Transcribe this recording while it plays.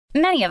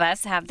Many of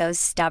us have those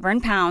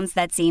stubborn pounds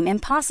that seem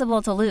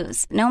impossible to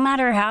lose, no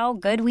matter how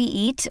good we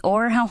eat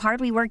or how hard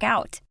we work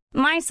out.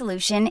 My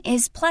solution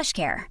is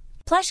PlushCare.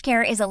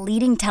 PlushCare is a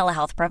leading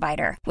telehealth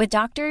provider with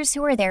doctors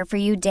who are there for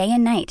you day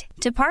and night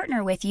to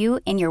partner with you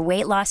in your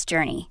weight loss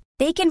journey.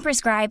 They can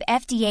prescribe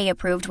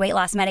FDA-approved weight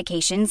loss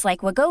medications like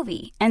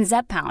Wegovy and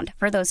Zepbound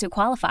for those who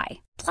qualify.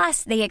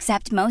 Plus, they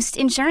accept most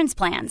insurance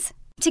plans.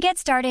 To get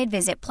started,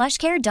 visit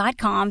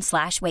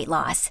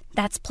plushcare.com/weightloss.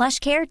 That's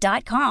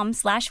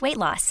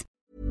plushcare.com/weightloss.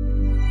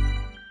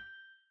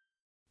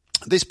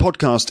 This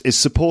podcast is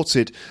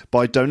supported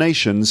by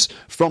donations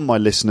from my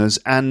listeners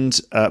and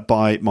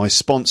by my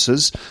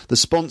sponsors. The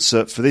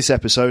sponsor for this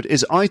episode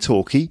is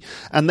italki,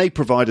 and they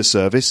provide a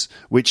service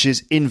which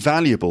is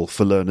invaluable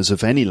for learners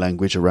of any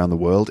language around the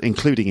world,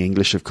 including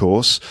English, of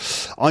course.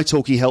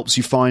 italki helps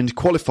you find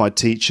qualified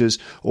teachers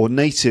or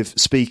native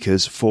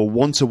speakers for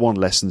one-to-one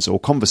lessons or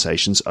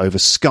conversations over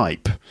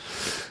Skype.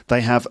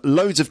 They have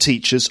loads of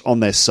teachers on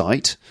their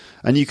site,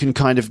 and you can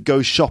kind of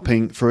go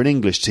shopping for an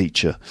English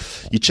teacher.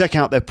 You check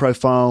out their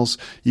profiles,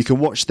 you can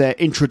watch their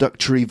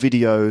introductory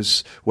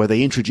videos where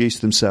they introduce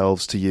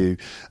themselves to you.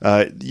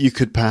 You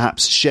could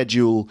perhaps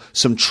schedule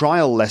some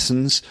trial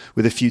lessons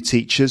with a few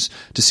teachers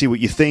to see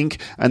what you think,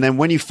 and then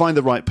when you find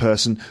the right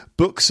person,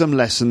 book some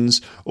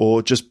lessons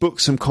or just book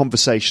some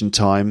conversation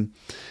time.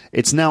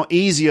 It's now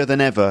easier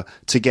than ever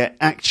to get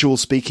actual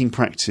speaking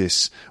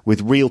practice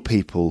with real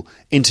people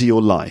into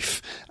your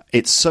life.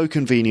 It's so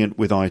convenient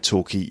with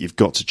italki, you've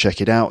got to check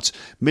it out.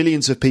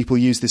 Millions of people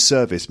use this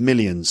service,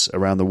 millions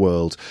around the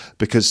world,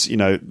 because,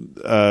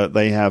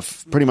 they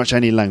have pretty much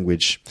any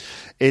language.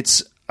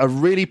 It's a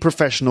really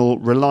professional,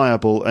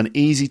 reliable and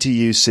easy to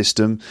use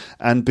system,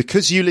 and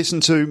because you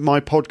listen to my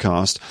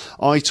podcast,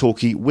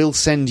 italki will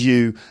send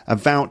you a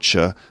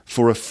voucher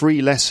for a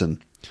free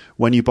lesson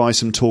when you buy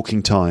some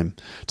talking time.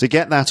 To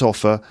get that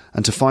offer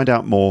and to find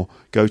out more,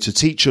 go to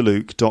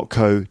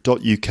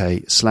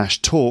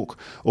teacherluke.co.uk/talk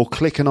or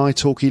click an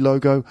italki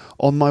logo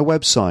on my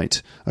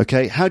website.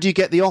 Okay, how do you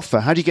get the offer?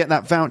 How do you get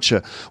that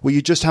voucher? Well,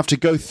 you just have to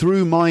go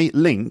through my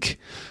link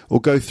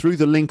or go through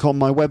the link on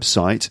my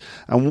website,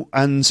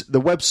 and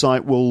the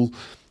website will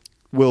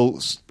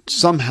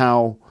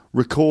somehow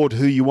record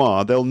who you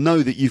are. They'll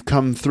know that you've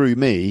come through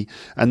me,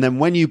 and then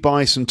when you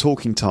buy some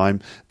talking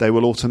time, they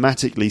will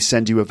automatically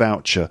send you a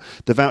voucher.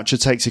 The voucher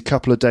takes a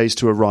couple of days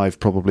to arrive,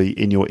 probably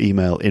in your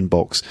email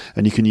inbox,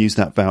 and you can use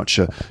that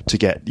voucher to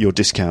get your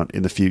discount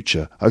in the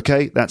future.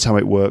 Okay, that's how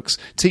it works.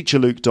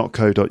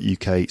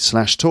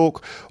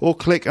 teacherluke.co.uk/talk or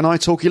click an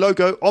italki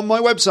logo on my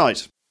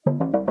website.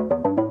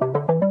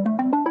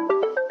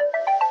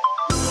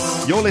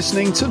 You're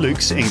listening to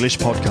Luke's English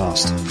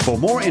Podcast. For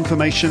more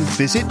information,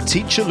 visit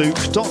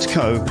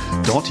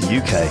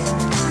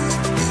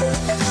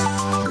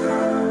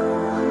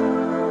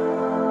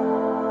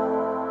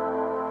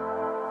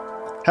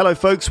teacherluke.co.uk. Hello,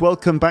 folks.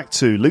 Welcome back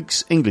to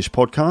Luke's English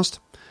Podcast.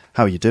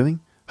 How are you doing?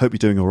 Hope you're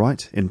doing all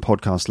right in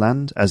podcast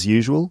land, as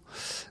usual.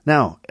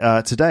 Now,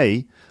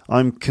 today,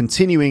 I'm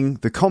continuing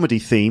the comedy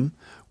theme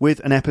with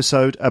an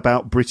episode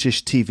about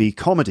British TV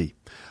comedy.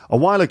 A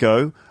while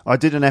ago, I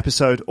did an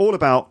episode all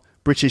about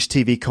British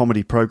TV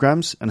comedy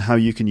programmes and how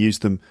you can use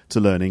them to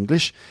learn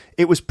English.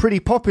 It was pretty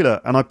popular,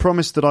 and I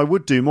promised that I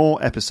would do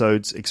more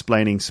episodes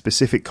explaining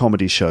specific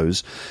comedy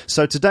shows.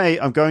 So today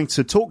I'm going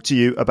to talk to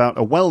you about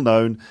a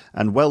well-known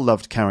and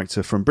well-loved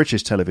character from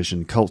British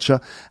television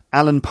culture,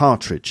 Alan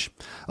Partridge.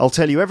 I'll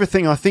tell you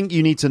everything I think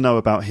you need to know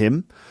about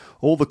him,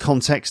 all the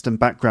context and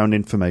background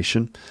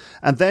information,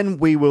 and then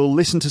we will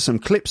listen to some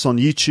clips on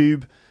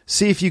YouTube,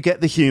 see if you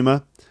get the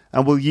humour,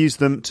 and we'll use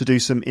them to do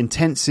some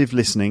intensive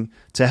listening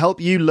to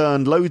help you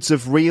learn loads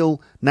of real,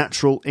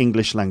 natural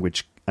English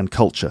language and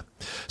culture.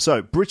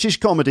 So, British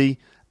comedy,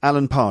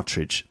 Alan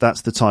Partridge. That's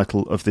the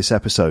title of this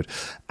episode.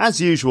 As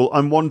usual,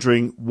 I'm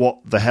wondering what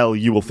the hell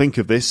you will think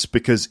of this,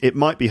 because it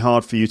might be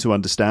hard for you to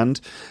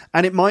understand,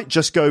 and it might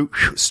just go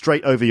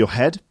straight over your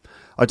head.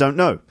 I don't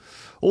know.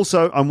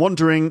 Also, I'm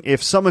wondering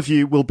if some of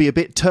you will be a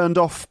bit turned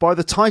off by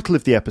the title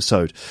of the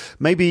episode.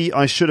 Maybe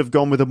I should have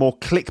gone with a more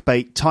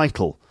clickbait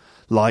title,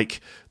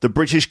 like the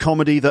British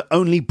comedy that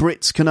only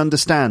Brits can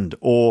understand,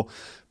 or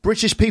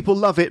British people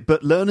love it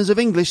but learners of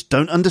English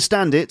don't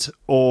understand it,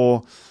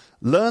 or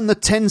learn the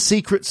 10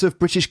 secrets of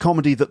British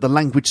comedy that the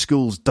language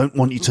schools don't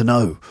want you to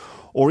know,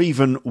 or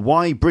even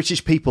why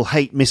British people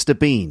hate Mr.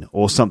 Bean,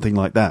 or something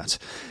like that.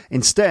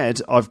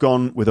 Instead, I've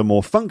gone with a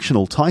more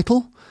functional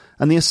title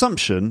and the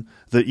assumption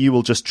that you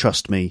will just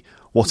trust me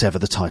whatever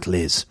the title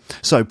is.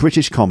 So,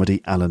 British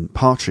comedy, Alan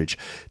Partridge.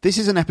 This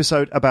is an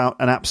episode about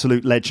an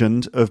absolute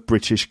legend of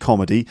British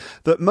comedy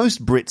that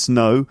most Brits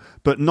know,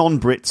 but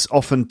non-Brits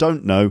often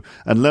don't know,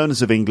 and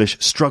learners of English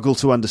struggle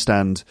to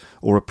understand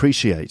or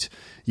appreciate.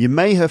 You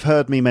may have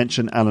heard me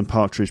mention Alan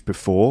Partridge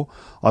before.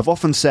 I've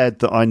often said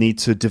that I need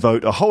to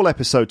devote a whole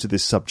episode to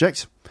this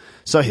subject.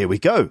 So here we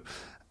go.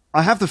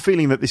 I have the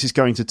feeling that this is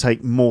going to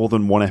take more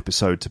than one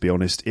episode, to be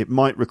honest. It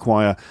might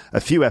require a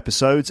few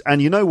episodes,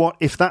 and you know what?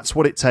 If that's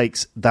what it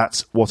takes,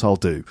 that's what I'll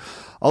do.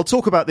 I'll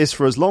talk about this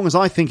for as long as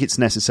I think it's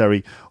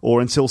necessary,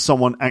 or until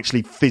someone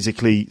actually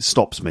physically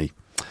stops me.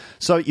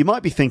 So you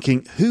might be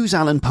thinking, who's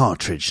Alan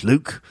Partridge,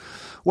 Luke?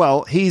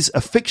 Well, he's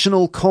a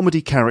fictional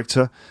comedy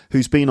character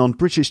who's been on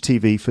British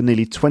TV for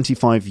nearly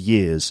 25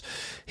 years.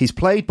 He's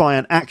played by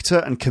an actor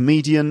and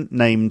comedian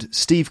named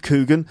Steve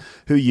Coogan,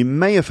 who you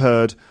may have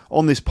heard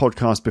on this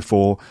podcast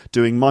before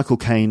doing Michael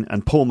Caine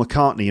and Paul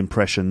McCartney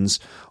impressions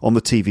on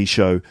the TV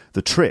show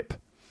The Trip.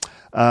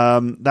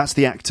 That's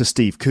the actor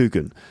Steve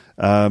Coogan,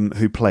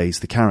 who plays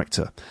the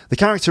character. The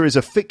character is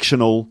a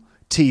fictional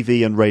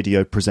TV and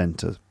radio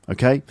presenter,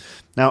 okay?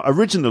 Now,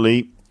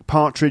 originally,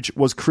 Partridge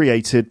was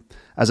created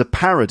as a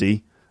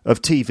parody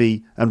of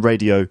TV and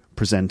radio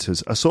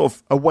presenters, a sort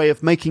of a way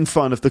of making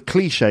fun of the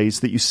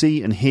cliches that you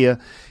see and hear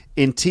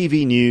in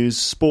TV news,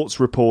 sports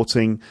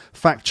reporting,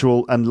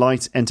 factual and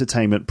light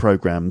entertainment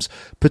programs,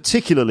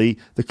 particularly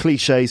the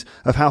cliches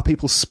of how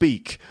people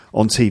speak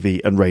on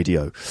TV and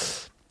radio.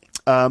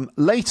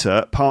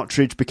 Later,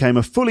 Partridge became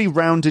a fully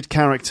rounded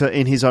character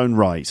in his own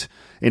right.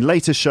 In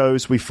later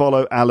shows, we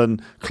follow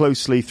Alan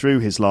closely through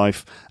his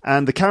life,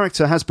 and the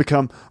character has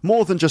become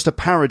more than just a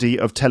parody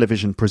of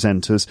television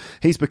presenters.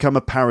 He's become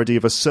a parody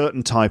of a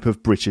certain type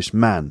of British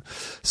man.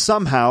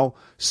 Somehow,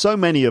 so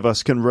many of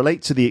us can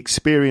relate to the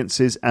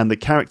experiences and the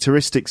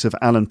characteristics of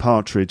Alan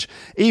Partridge,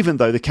 even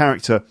though the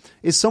character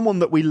is someone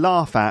that we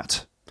laugh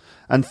at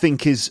and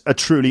think is a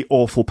truly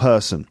awful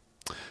person.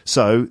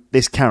 So,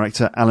 this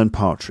character, Alan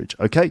Partridge,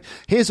 okay?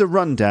 Here's a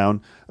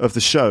rundown of the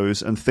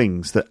shows and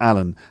things that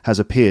Alan has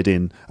appeared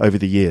in over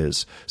the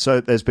years. So,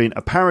 there's been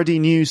a parody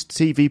news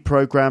TV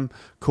programme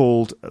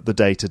called The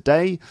Day to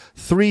Day,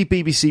 3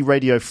 BBC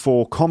Radio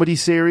 4 comedy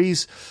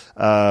series,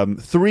 3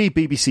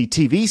 BBC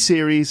TV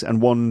series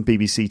and 1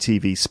 BBC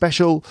TV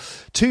special,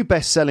 2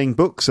 best-selling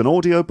books and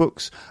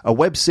audiobooks, a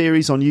web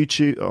series on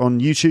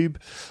YouTube,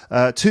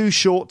 2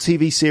 short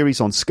TV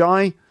series on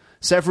Sky,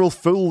 several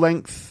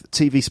full-length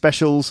TV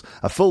specials,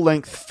 a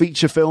full-length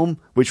feature film,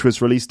 which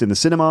was released in the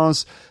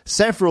cinemas,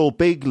 several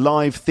big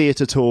live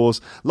theatre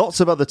tours, lots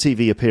of other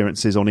TV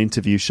appearances on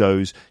interview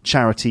shows,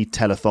 charity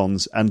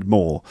telethons, and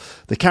more.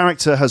 The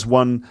character has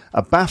won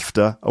a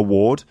BAFTA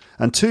award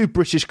and 2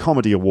 British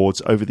Comedy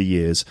Awards over the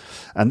years.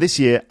 And this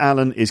year,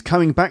 Alan is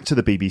coming back to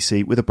the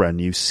BBC with a brand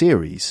new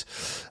series.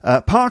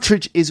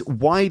 Partridge is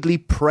widely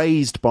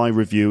praised by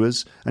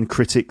reviewers and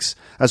critics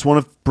as one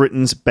of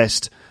Britain's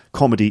best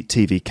comedy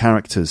TV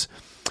characters.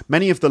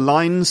 Many of the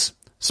lines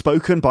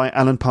spoken by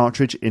Alan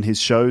Partridge in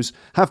his shows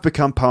have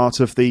become part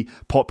of the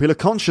popular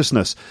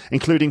consciousness,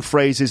 including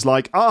phrases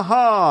like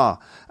 "aha"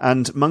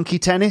 and "monkey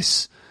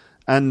tennis"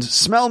 and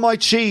 "smell my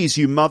cheese,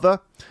 you mother."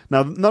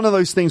 Now, none of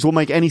those things will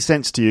make any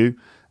sense to you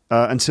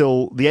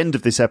until the end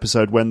of this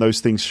episode, when those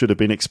things should have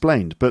been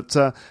explained. But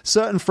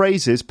certain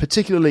phrases,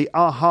 particularly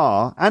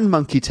 "aha" and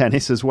 "monkey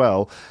tennis" as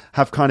well,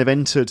 have kind of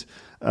entered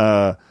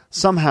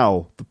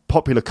somehow the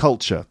popular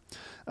culture.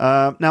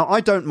 Now,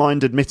 I don't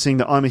mind admitting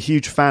that I'm a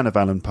huge fan of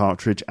Alan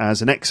Partridge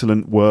as an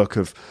excellent work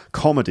of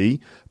comedy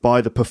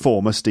by the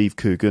performer Steve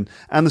Coogan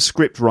and the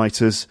script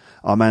writers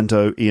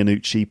Armando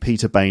Iannucci,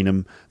 Peter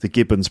Bainham, the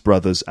Gibbons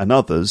brothers and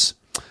others.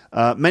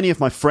 Many of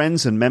my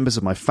friends and members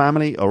of my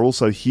family are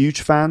also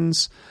huge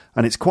fans,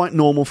 and it's quite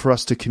normal for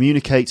us to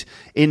communicate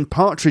in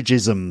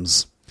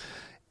Partridgeisms.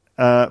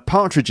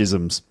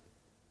 Partridgeisms.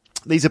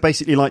 These are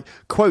basically like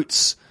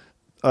quotes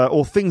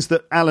or things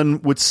that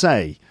Alan would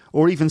say,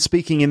 or even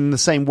speaking in the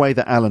same way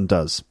that Alan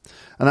does.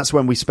 And that's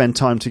when we spend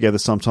time together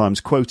sometimes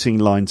quoting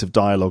lines of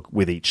dialogue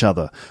with each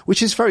other,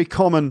 which is very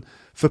common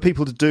for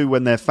people to do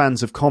when they're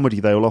fans of comedy.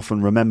 They will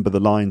often remember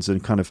the lines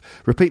and kind of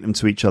repeat them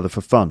to each other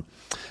for fun.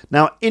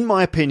 Now, in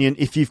my opinion,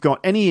 if you've got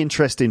any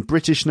interest in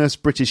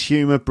Britishness, British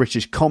humour,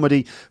 British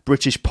comedy,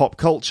 British pop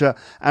culture,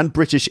 and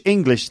British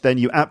English, then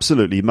you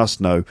absolutely must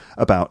know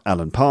about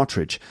Alan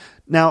Partridge.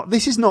 Now,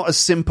 this is not as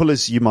simple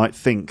as you might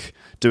think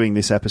doing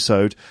this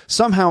episode.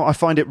 Somehow I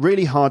find it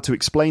really hard to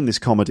explain this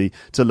comedy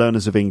to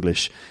learners of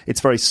English. It's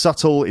very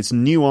subtle, it's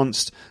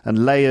nuanced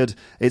and layered.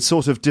 It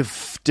sort of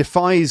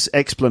defies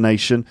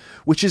explanation,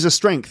 which is a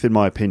strength in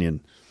my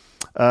opinion.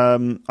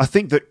 I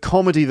think that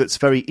comedy that's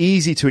very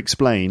easy to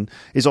explain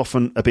is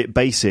often a bit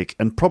basic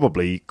and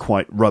probably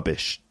quite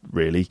rubbish,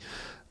 really.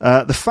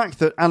 The fact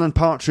that Alan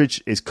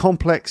Partridge is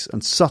complex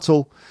and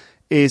subtle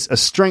is a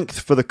strength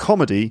for the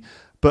comedy,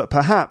 but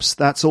perhaps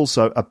that's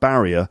also a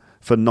barrier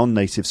for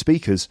non-native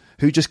speakers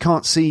who just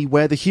can't see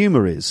where the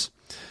humour is.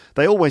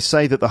 They always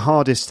say that the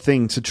hardest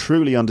thing to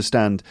truly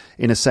understand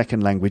in a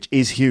second language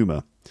is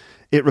humour.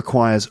 It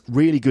requires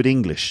really good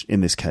English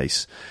in this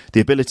case,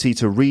 the ability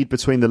to read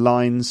between the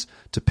lines,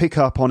 to pick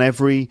up on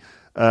every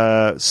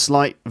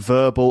slight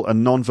verbal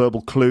and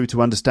non-verbal clue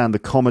to understand the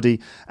comedy,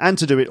 and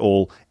to do it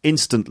all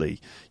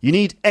instantly. You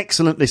need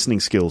excellent listening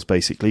skills,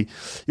 basically.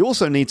 You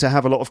also need to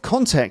have a lot of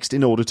context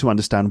in order to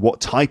understand what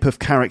type of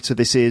character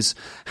this is,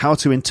 how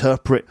to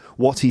interpret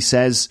what he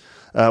says,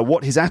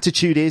 what his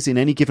attitude is in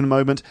any given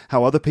moment,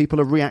 how other people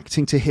are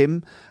reacting to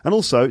him, and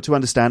also to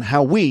understand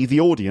how we,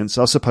 the audience,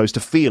 are supposed to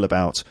feel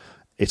about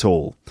it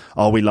all.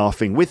 Are we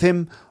laughing with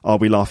him? Are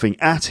we laughing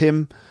at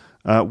him?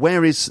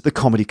 Where is the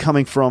comedy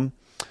coming from?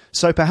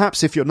 So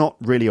perhaps if you're not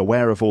really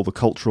aware of all the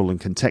cultural and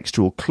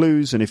contextual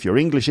clues, and if your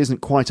English isn't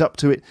quite up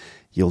to it,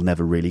 you'll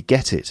never really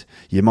get it.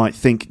 You might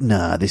think,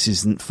 nah, this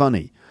isn't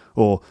funny,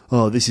 or,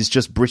 oh, this is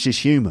just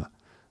British humour.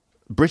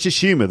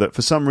 British humour that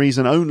for some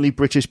reason only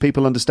British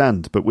people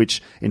understand, but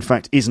which in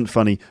fact isn't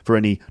funny for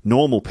any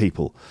normal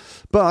people.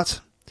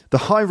 But the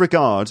high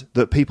regard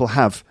that people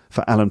have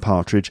for Alan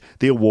Partridge,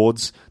 the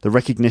awards, the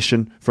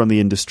recognition from the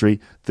industry,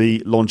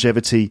 the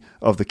longevity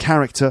of the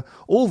character,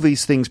 all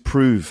these things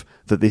prove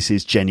that this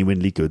is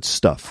genuinely good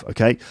stuff,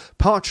 okay?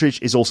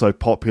 Partridge is also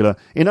popular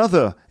in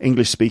other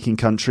English-speaking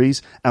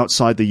countries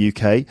outside the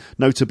UK,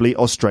 notably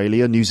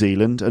Australia, New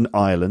Zealand and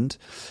Ireland.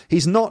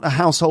 He's not a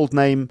household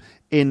name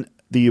in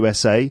the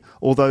USA,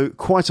 although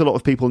quite a lot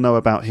of people know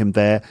about him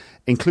there,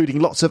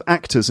 including lots of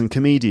actors and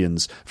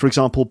comedians. For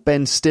example,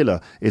 Ben Stiller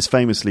is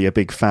famously a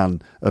big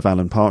fan of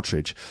Alan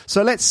Partridge.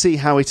 So let's see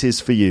how it is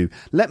for you.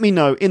 Let me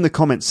know in the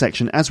comments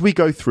section as we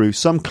go through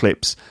some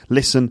clips,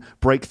 listen,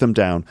 break them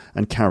down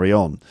and carry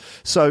on.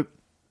 So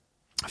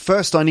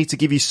first, I need to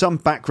give you some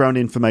background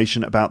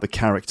information about the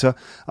character.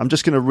 I'm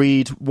just going to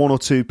read one or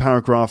two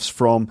paragraphs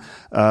from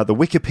the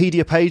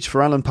Wikipedia page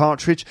for Alan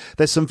Partridge.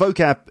 There's some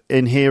vocab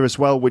in here as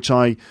well, which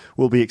I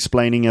will be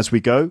explaining as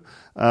we go.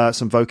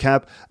 Some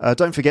vocab.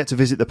 Don't forget to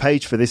visit the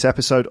page for this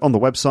episode on the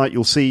website.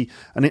 You'll see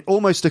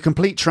almost a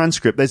complete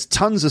transcript. There's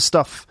tons of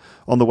stuff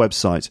on the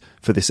website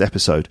for this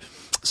episode.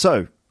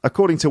 So,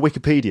 according to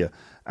Wikipedia,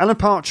 Alan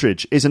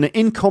Partridge is an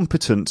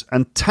incompetent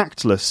and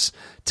tactless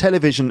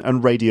television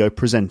and radio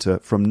presenter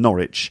from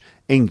Norwich,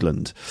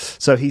 England.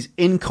 So he's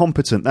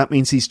incompetent. That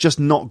means he's just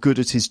not good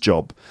at his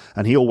job,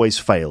 and he always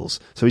fails.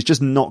 So he's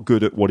just not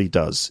good at what he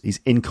does. He's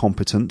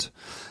incompetent,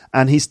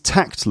 and he's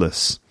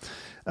tactless.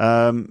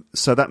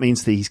 So that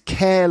means that he's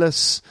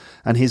careless,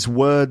 and his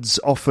words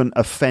often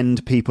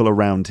offend people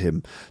around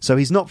him. So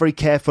he's not very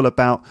careful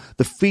about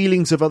the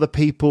feelings of other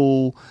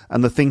people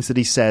and the things that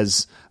he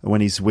says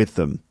when he's with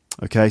them.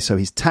 Okay, so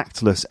he's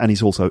tactless and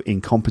he's also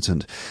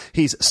incompetent.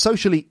 He's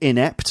socially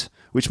inept,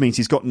 which means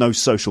he's got no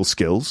social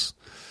skills.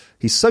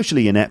 He's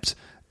socially inept,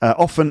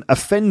 often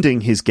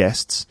offending his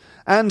guests,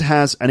 and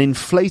has an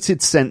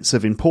inflated sense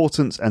of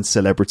importance and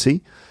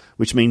celebrity,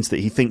 which means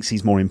that he thinks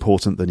he's more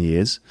important than he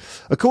is.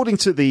 According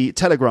to the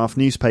Telegraph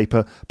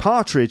newspaper,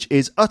 Partridge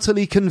is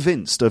utterly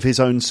convinced of his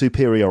own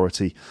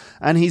superiority,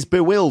 and he's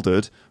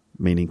bewildered,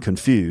 meaning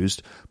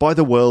confused, by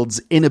the world's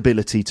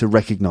inability to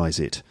recognise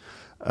it.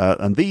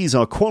 And these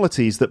are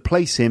qualities that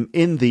place him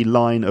in the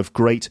line of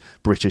great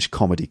British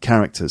comedy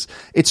characters.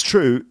 It's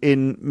true,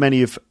 in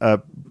many of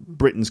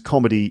Britain's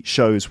comedy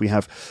shows, we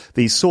have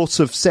these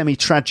sorts of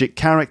semi-tragic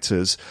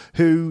characters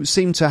who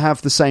seem to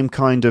have the same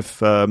kind of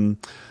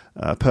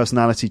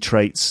personality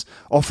traits,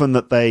 often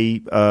that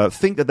they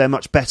think that they're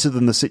much better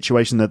than the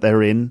situation that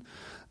they're in.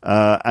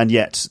 And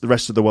yet the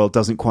rest of the world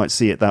doesn't quite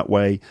see it that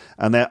way,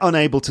 and they're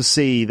unable to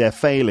see their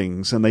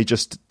failings, and they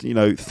just,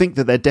 think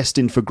that they're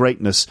destined for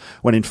greatness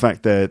when in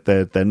fact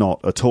they're not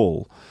at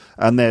all.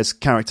 And there's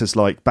characters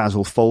like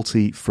Basil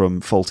Fawlty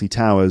from Fawlty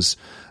Towers,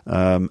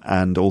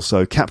 and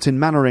also Captain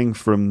Mannering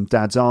from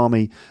Dad's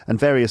Army, and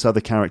various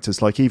other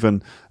characters like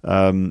even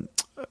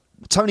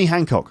Tony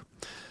Hancock.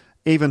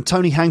 Even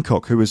Tony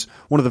Hancock, who was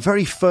one of the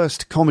very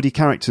first comedy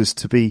characters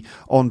to be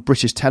on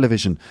British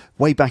television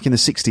way back in the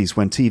 60s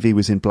when TV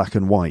was in black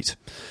and white.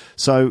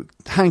 So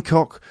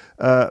Hancock,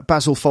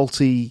 Basil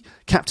Fawlty,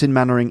 Captain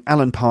Mannering,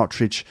 Alan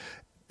Partridge,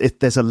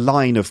 there's a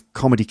line of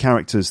comedy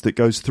characters that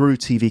goes through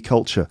TV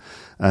culture,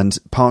 and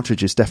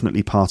Partridge is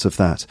definitely part of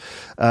that.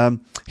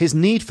 His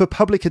need for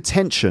public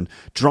attention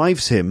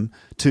drives him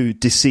to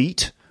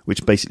deceit,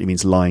 which basically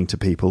means lying to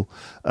people,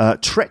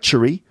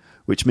 treachery,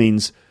 which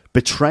means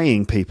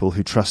betraying people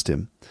who trust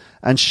him,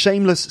 and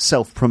shameless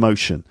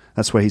self-promotion.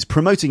 That's where he's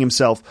promoting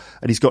himself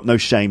and he's got no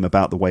shame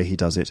about the way he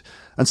does it.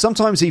 And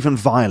sometimes even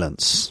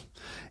violence.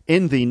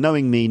 In the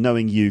Knowing Me,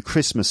 Knowing You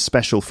Christmas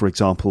special, for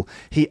example,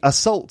 he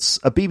assaults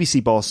a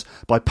BBC boss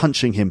by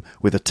punching him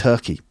with a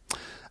turkey.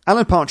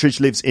 Alan Partridge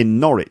lives in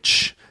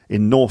Norwich,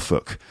 in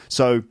Norfolk.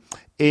 So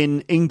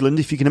in England,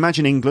 if you can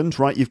imagine England,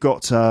 right, you've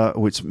got,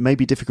 it's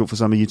maybe difficult for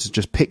some of you to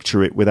just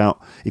picture it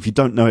if you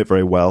don't know it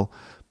very well.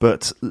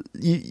 But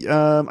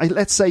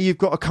let's say you've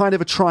got a kind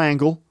of a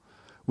triangle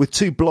with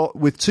two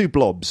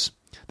blobs.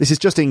 This is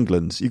just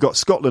England. You've got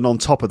Scotland on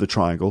top of the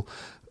triangle,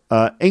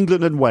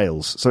 England and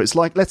Wales. So it's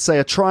like, let's say,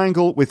 a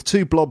triangle with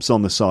two blobs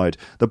on the side.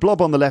 The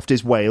blob on the left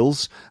is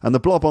Wales, and the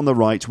blob on the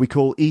right we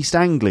call East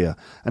Anglia.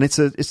 And it's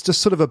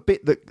just sort of a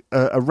bit that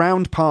a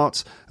round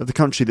part of the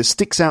country that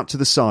sticks out to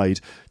the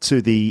side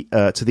to the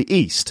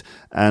east.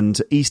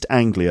 and East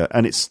Anglia,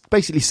 and it's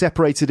basically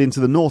separated into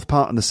the north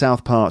part and the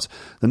south part.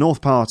 The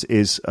north part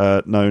is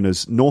known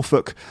as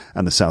Norfolk,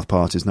 and the south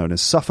part is known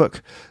as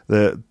Suffolk.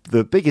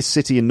 The biggest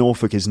city in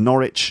Norfolk is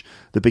Norwich.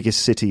 The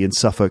biggest city in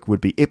Suffolk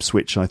would be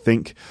Ipswich, I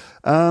think.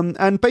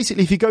 And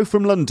basically, if you go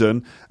from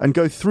London and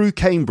go through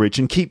Cambridge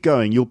and keep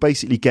going, you'll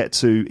basically get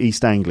to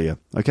East Anglia.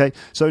 Okay,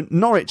 so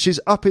Norwich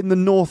is up in the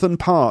northern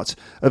part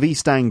of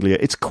East Anglia.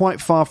 It's quite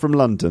far from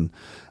London.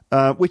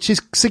 Which is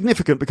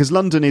significant because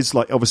London is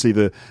like obviously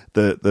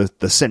the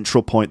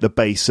central point, the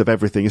base of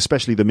everything,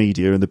 especially the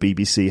media, and the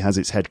BBC has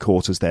its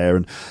headquarters there,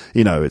 and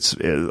you know it's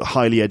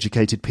highly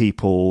educated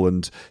people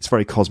and it's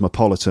very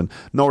cosmopolitan.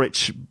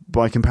 Norwich,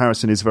 by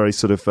comparison, is very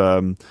sort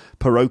of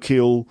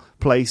parochial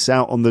place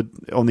out on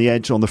the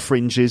edge, on the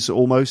fringes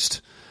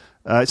almost.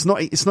 It's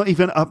not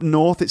even up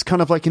north. It's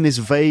kind of like in this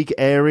vague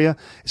area.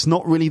 It's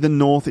not really the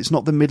north. It's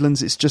not the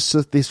Midlands. It's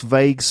just this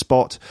vague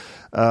spot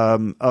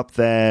up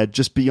there,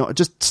 just beyond,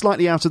 just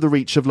slightly out of the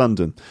reach of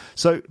London.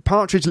 So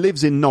Partridge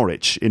lives in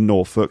Norwich, in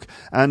Norfolk,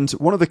 and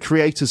one of the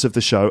creators of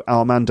the show,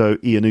 Armando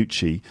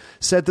Iannucci,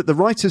 said that the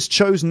writers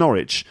chose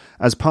Norwich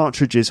as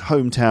Partridge's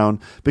hometown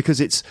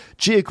because it's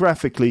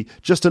geographically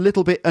just a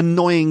little bit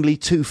annoyingly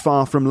too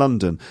far from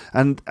London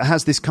and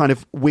has this kind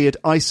of weird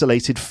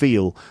isolated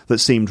feel that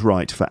seemed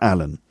right for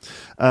Alan.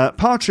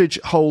 Partridge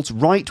holds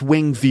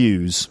right-wing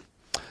views.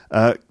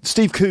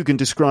 Steve Coogan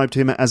described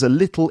him as a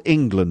little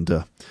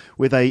Englander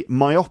with a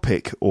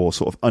myopic or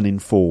sort of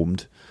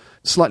uninformed,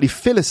 slightly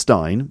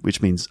Philistine,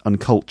 which means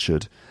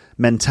uncultured,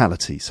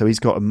 mentality. So he's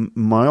got a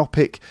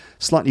myopic,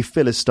 slightly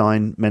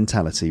Philistine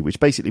mentality, which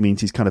basically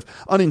means he's kind of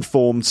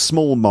uninformed,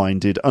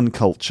 small-minded,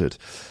 uncultured.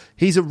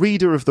 He's a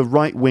reader of the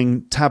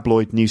right-wing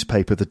tabloid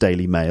newspaper, The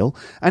Daily Mail,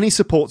 and he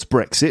supports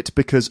Brexit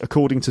because,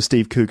 according to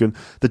Steve Coogan,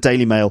 The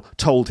Daily Mail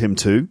told him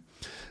to.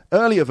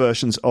 Earlier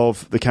versions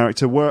of the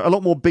character were a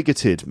lot more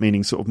bigoted,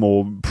 meaning sort of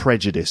more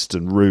prejudiced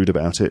and rude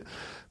about it.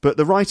 But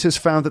the writers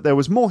found that there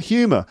was more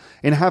humour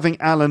in having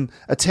Alan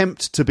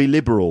attempt to be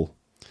liberal,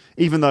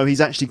 even though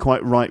he's actually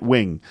quite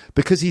right-wing.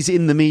 Because he's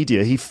in the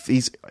media,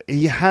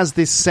 he has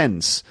this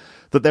sense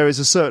that there is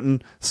a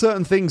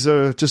certain things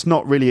are just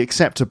not really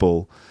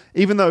acceptable.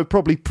 Even though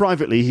probably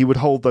privately he would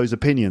hold those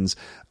opinions,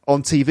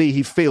 on TV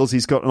he feels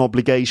he's got an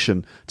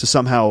obligation to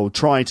somehow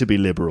try to be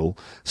liberal.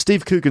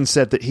 Steve Coogan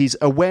said that he's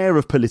aware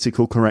of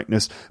political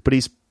correctness, but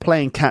he's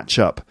playing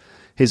catch-up.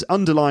 His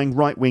underlying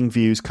right-wing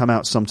views come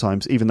out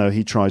sometimes, even though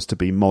he tries to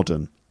be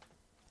modern.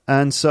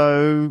 And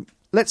so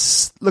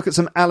let's look at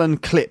some Alan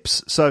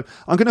clips. So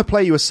I'm going to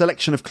play you a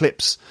selection of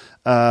clips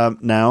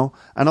now,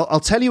 and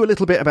I'll tell you a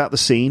little bit about the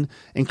scene,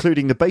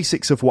 including the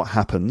basics of what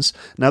happens.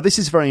 Now, this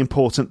is very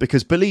important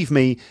because, believe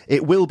me,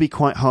 it will be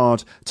quite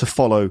hard to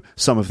follow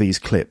some of these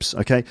clips,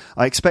 okay?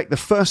 I expect the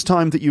first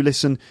time that you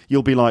listen,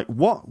 you'll be like,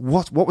 what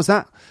was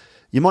that?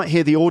 You might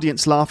hear the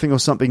audience laughing or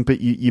something,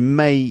 but you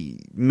may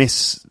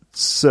miss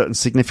certain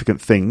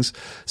significant things.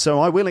 So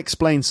I will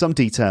explain some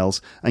details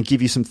and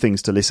give you some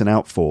things to listen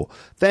out for.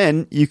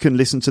 Then you can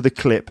listen to the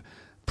clip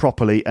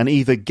properly and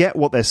either get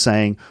what they're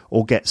saying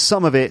or get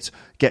some of it,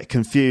 get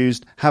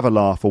confused, have a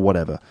laugh or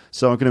whatever.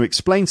 So I'm going to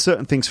explain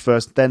certain things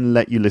first, then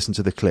let you listen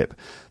to the clip.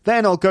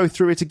 Then I'll go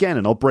through it again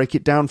and I'll break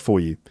it down for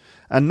you.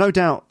 And no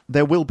doubt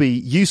there will be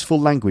useful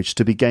language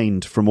to be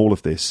gained from all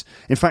of this.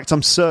 In fact,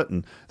 I'm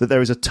certain that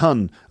there is a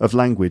ton of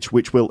language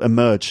which will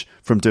emerge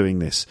from doing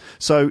this.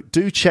 So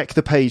do check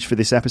the page for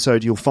this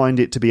episode. You'll find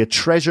it to be a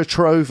treasure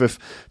trove of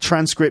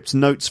transcripts,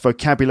 notes,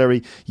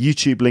 vocabulary,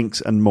 YouTube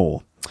links and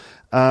more.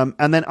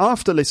 And then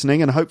after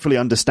listening and hopefully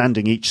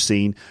understanding each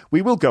scene,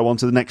 we will go on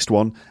to the next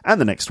one and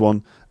the next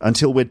one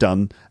until we're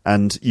done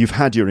and you've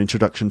had your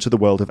introduction to the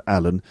world of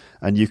Alan,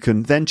 and you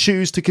can then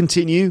choose to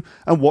continue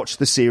and watch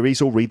the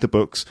series or read the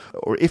books,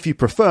 or if you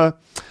prefer,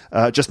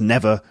 just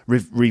never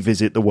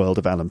revisit the world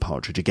of Alan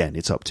Partridge again.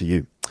 It's up to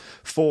you.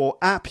 For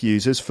app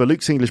users, for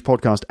Luke's English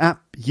Podcast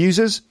app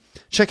users,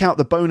 check out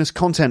the bonus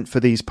content for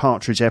these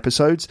Partridge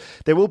episodes.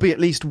 There will be at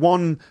least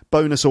one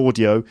bonus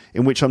audio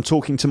in which I'm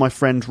talking to my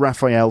friend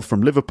Raphael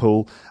from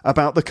Liverpool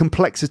about the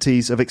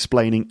complexities of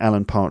explaining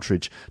Alan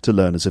Partridge to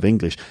learners of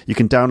English. You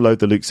can download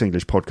the Luke's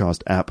English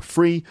Podcast app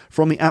free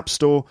from the App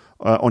Store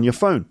on your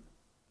phone.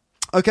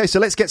 Okay, so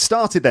let's get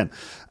started then.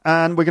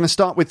 And we're going to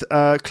start with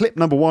clip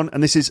number 1,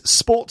 and this is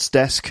Sports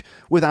Desk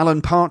with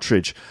Alan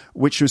Partridge,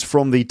 which was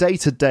from the Day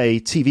to Day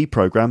TV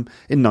programme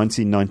in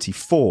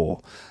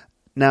 1994.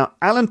 Now,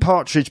 Alan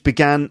Partridge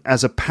began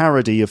as a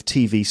parody of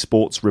TV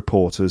sports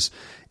reporters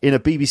in a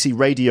BBC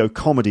radio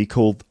comedy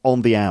called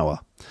On the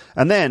Hour,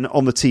 and then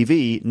on the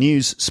TV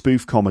news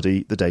spoof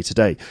comedy The Day to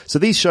Day. So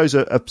these shows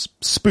are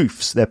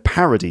spoofs, they're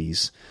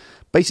parodies,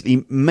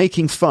 basically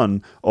making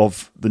fun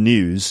of the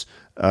news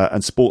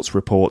and sports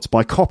reports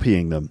by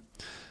copying them.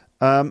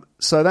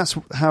 So that's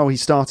how he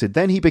started.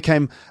 Then he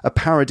became a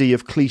parody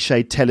of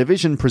cliched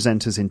television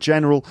presenters in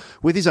general,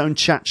 with his own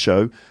chat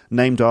show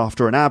named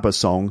after an ABBA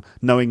song,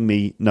 Knowing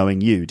Me,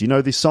 Knowing You. Do you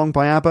know this song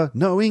by ABBA?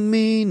 Knowing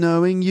Me,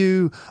 Knowing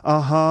You,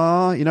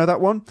 aha. You know that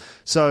one?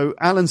 So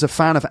Alan's a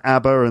fan of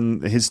ABBA,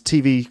 and his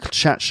TV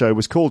chat show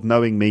was called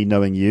Knowing Me,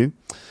 Knowing You.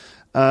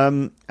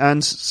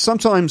 And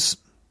sometimes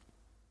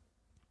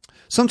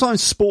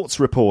sports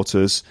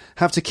reporters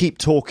have to keep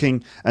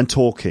talking and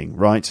talking,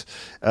 right?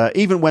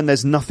 Even when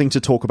there's nothing to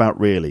talk about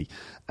really.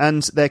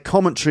 And their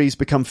commentaries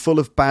become full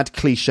of bad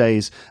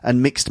cliches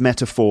and mixed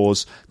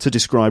metaphors to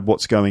describe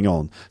what's going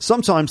on.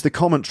 Sometimes the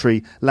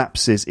commentary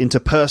lapses into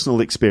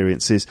personal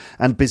experiences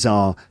and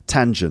bizarre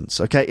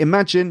tangents, okay?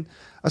 Imagine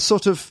a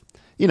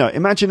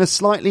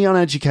slightly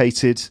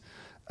uneducated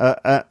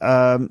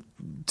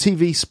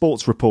TV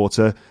sports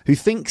reporter who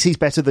thinks he's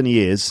better than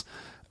he is,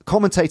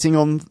 commentating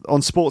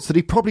on sports that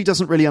he probably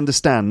doesn't really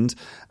understand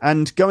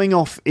and going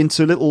off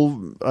into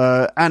little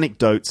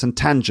anecdotes and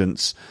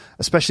tangents,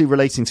 especially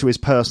relating to his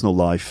personal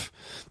life,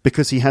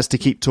 because he has to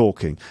keep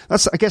talking.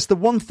 That's, I guess, the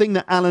one thing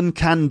that Alan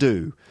can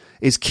do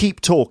is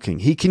keep talking.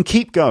 He can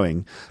keep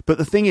going, but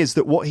the thing is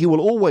that what he will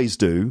always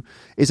do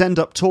is end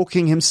up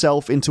talking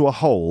himself into a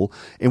hole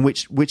in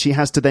which he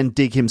has to then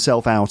dig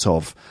himself out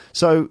of.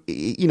 So,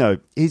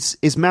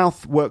 his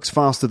mouth works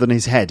faster than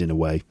his head in a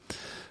way.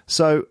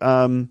 So,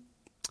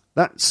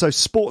 So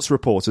sports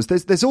reporters,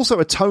 there's also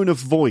a tone of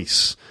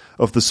voice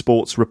of the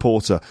sports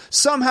reporter.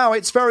 Somehow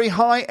it's very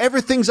high,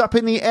 everything's up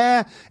in the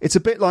air. It's a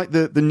bit like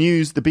the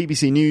news, the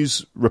BBC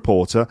News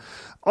reporter.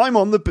 I'm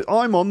on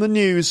the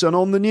news, and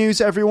on the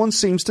news everyone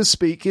seems to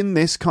speak in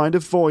this kind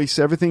of voice.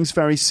 Everything's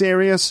very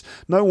serious.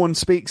 No one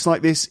speaks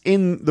like this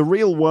in the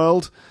real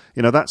world.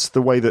 That's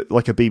the way that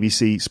like a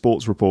BBC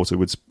sports reporter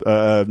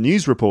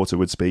news reporter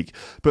would speak.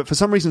 But for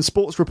some reason,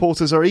 sports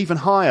reporters are even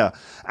higher.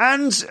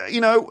 And,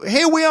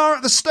 here we are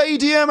at the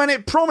stadium and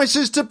it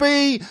promises to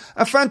be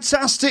a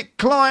fantastic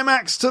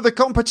climax to the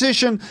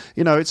competition.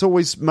 It's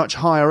always much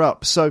higher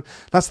up. So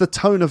that's the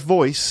tone of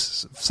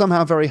voice,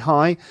 somehow very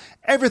high.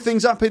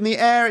 Everything's up in the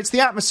air. It's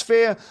the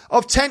atmosphere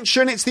of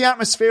tension. It's the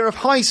atmosphere of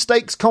high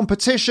stakes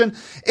competition.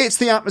 It's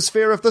the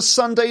atmosphere of the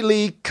Sunday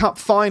League Cup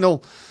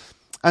final.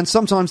 And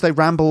sometimes they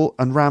ramble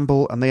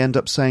and they end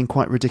up saying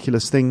quite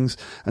ridiculous things.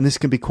 And this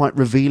can be quite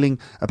revealing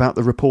about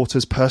the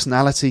reporter's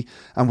personality.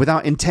 And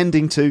without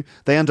intending to,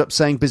 they end up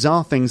saying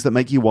bizarre things that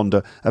make you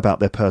wonder about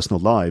their personal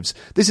lives.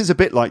 This is a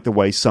bit like the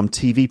way some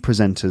TV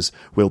presenters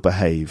will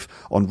behave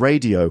on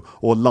radio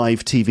or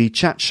live TV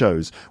chat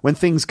shows, when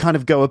things kind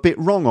of go a bit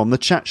wrong on the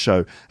chat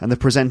show and the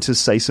presenters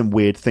say some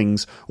weird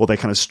things, or they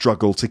kind of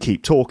struggle to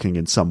keep talking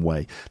in some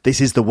way. This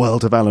is the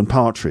world of Alan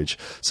Partridge.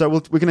 So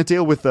we're going to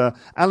deal with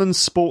Alan's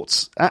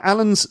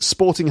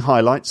sporting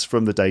highlights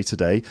from the day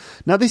today.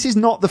 Now, this is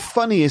not the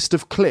funniest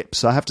of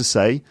clips, I have to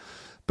say,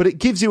 but it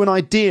gives you an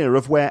idea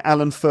of where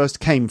Alan first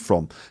came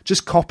from,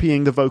 just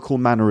copying the vocal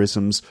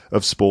mannerisms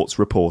of sports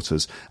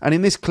reporters. And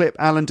in this clip,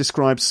 Alan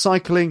describes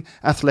cycling,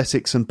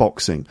 athletics and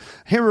boxing.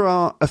 Here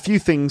are a few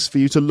things for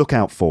you to look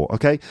out for,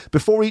 okay?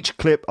 Before each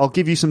clip, I'll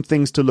give you some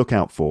things to look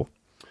out for.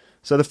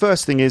 So the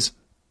first thing is,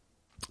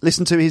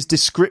 listen to his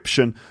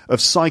description of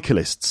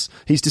cyclists.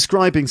 He's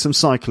describing some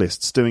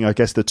cyclists doing, I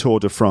guess, the Tour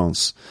de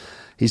France.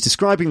 He's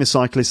describing the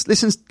cyclists.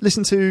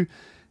 Listen to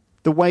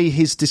the way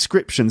his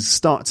descriptions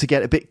start to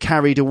get a bit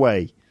carried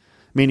away,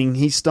 meaning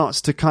he starts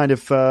to kind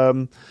of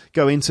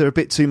go into a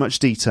bit too much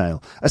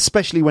detail,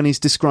 especially when he's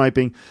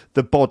describing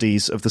the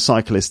bodies of the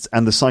cyclists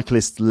and the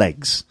cyclists'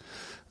 legs.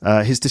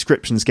 His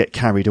descriptions get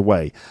carried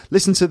away.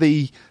 Listen to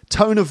the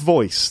tone of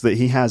voice that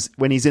he has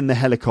when he's in the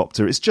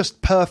helicopter. It's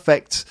just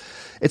perfect.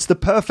 It's the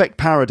perfect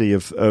parody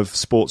of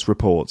sports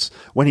reports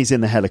when he's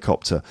in the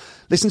helicopter.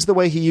 Listen to the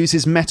way he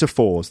uses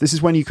metaphors. This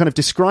is when you kind of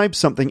describe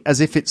something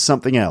as if it's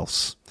something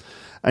else.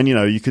 And,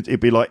 it'd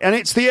be like, and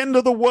it's the end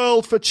of the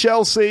world for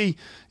Chelsea.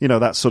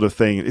 That sort of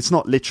thing. It's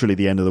not literally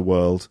the end of the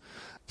world.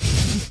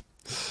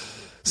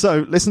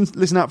 So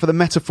listen out for the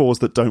metaphors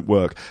that don't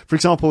work. For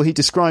example, he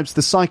describes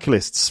the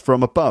cyclists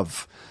from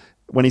above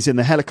when he's in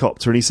the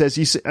helicopter, and he says,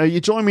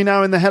 you join me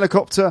now in the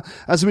helicopter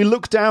as we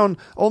look down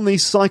on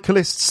these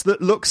cyclists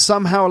that look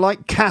somehow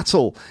like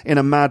cattle in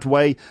a mad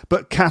way,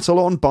 but cattle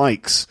on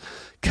bikes.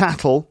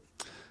 Cattle,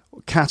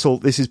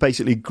 this is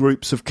basically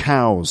groups of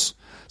cows.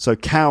 So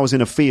cows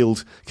in a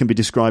field can be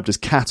described as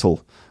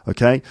cattle.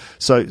 Okay,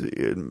 so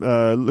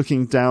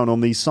looking down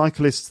on these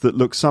cyclists that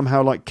look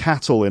somehow like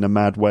cattle in a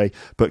mad way,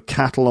 but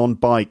cattle on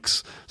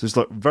bikes. So it's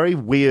like very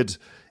weird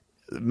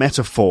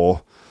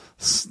metaphor.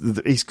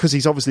 Because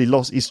he's obviously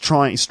lost. He's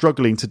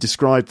struggling to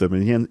describe them,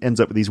 and he ends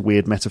up with these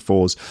weird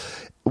metaphors.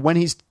 When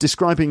he's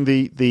describing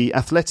the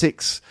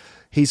athletics,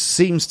 it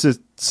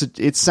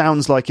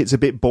sounds like it's a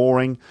bit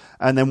boring,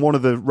 and then one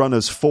of the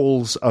runners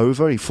falls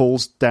over. He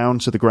falls down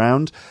to the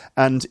ground,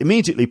 and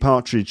immediately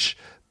Partridge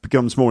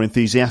becomes more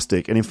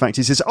enthusiastic, and in fact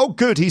he says, "Oh,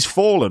 good, he's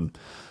fallen."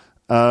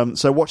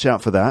 So watch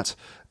out for that.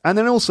 And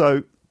then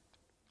also,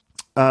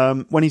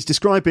 when he's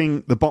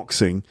describing the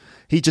boxing,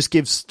 he just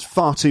gives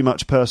far too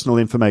much personal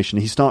information.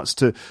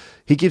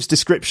 He gives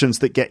descriptions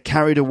that get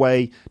carried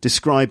away,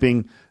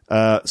 describing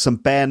some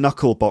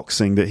bare-knuckle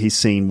boxing that he's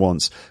seen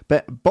once.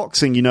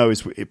 Boxing,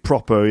 is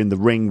proper in the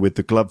ring with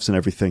the gloves and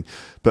everything,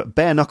 but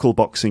bare-knuckle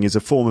boxing is a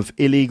form of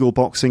illegal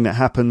boxing that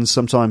happens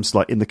sometimes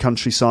like in the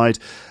countryside,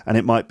 and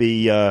it might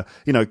be,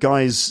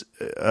 guys...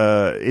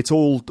 it's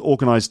all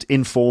organised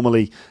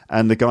informally,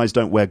 and the guys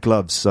don't wear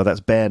gloves, so that's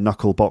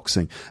bare-knuckle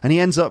boxing. And he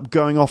ends up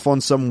going off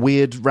on some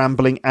weird,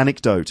 rambling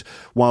anecdote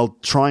while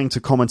trying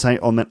to commentate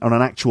on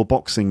an actual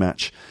boxing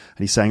match.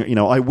 And he's saying,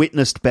 I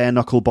witnessed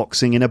bare-knuckle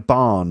boxing in a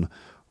barn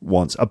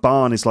once. A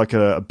barn is like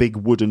a big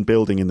wooden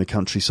building in the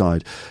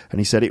countryside.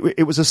 And he said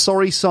it was a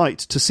sorry sight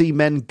to see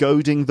men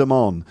goading them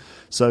on.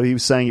 So he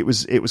was saying it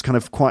was kind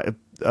of quite a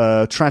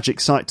tragic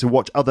sight to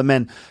watch other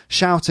men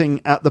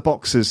shouting at the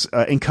boxers,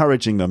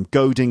 encouraging them,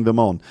 goading them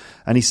on.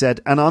 And he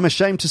said, and I'm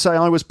ashamed to say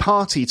I was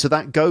party to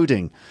that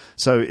goading.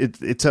 So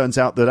it turns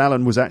out that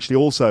Alan was actually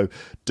also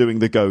doing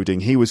the goading.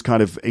 He was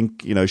kind of,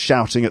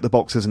 shouting at the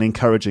boxers and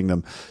encouraging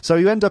them. So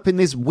you end up in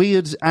this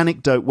weird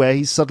anecdote where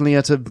he's suddenly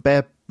at a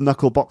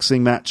bare-knuckle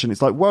boxing match, and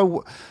it's like,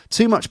 whoa,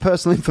 too much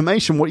personal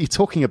information. What are you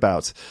talking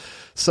about?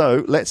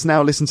 So let's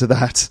now listen to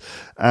that,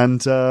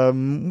 and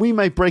we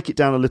may break it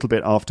down a little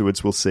bit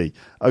afterwards. We'll see.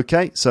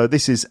 Okay, so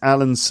this is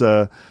Alan's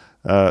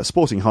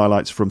sporting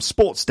highlights from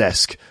Sports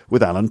Desk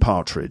with Alan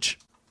Partridge.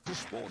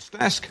 Sports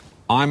Desk.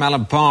 I'm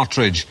Alan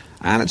Partridge,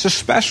 and it's a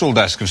special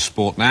desk of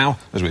sport now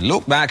as we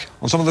look back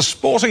on some of the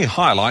sporting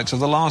highlights of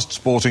the last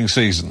sporting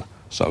season.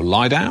 So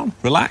lie down,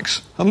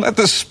 relax, and let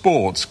the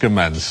sports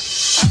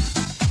commence.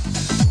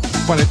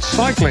 When it's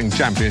cycling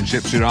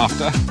championships you're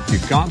after, you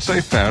can't say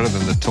fairer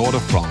than the Tour de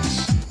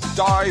France.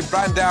 Dive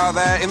Brandauer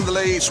there in the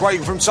lead,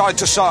 swaying from side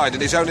to side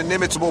in his own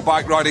inimitable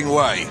bike-riding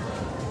way.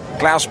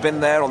 Klaus Bin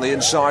there on the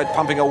inside,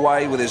 pumping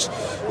away with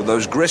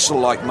those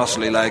gristle-like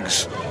muscly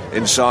legs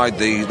inside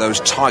those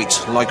tight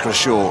lycra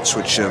shorts,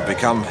 which have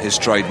become his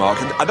trademark.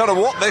 And I don't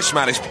know what this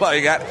man is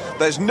playing at.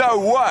 There's no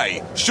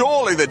way.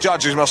 Surely the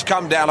judges must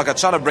come down like a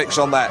ton of bricks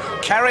on that.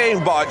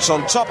 Carrying bikes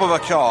on top of a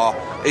car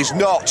is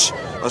not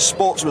a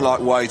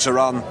sportsmanlike way to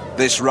run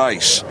this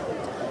race.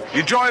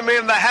 You join me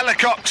in the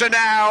helicopter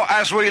now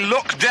as we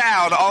look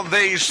down on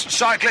these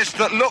cyclists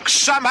that look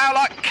somehow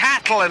like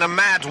cattle in a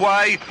mad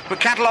way, but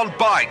cattle on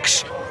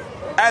bikes.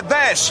 And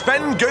there's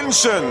Sven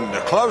Gunsson,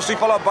 closely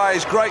followed by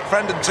his great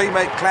friend and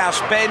teammate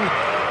Klaus Bin.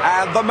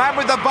 And the man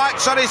with the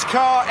bikes on his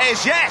car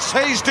is, yes,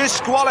 he's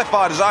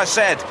disqualified, as I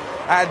said.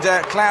 And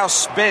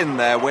Klaus Bin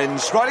there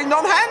wins, riding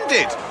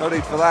non-handed. No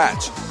need for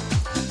that.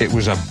 It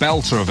was a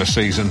belter of a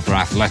season for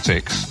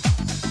athletics.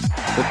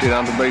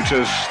 1,500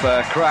 metres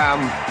there,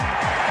 cram.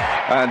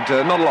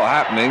 And not a lot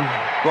happening.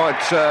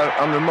 Quite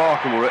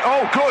unremarkable.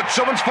 Oh, good,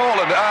 someone's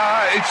fallen.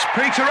 It's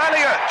Peter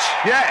Elliott.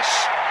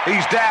 Yes,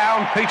 he's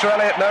down. Peter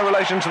Elliott, no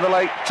relation to the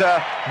late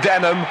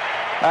Denham.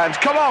 And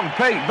come on,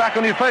 Pete, back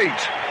on your feet.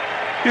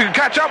 You can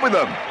catch up with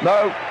them.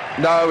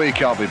 No, he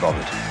can't be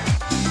bothered.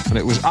 And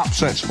it was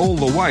upsets all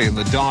the way in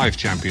the dive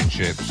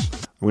championships.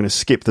 We're going to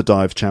skip the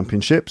dive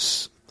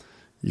championships.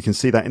 You can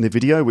see that in the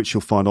video, which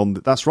you'll find on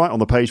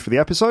the page for the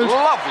episode.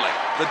 Lovely.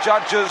 The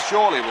judges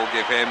surely will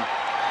give him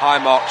high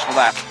marks for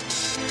that.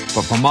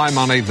 But for my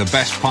money, the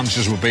best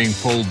punches were being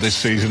pulled this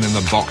season in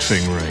the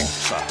boxing ring.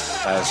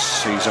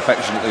 As he's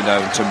affectionately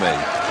known to me.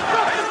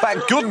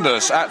 Thank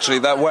goodness, actually,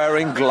 they're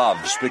wearing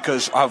gloves,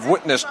 because I've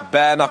witnessed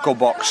bare-knuckle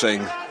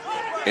boxing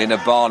in a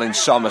barn in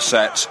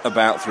Somerset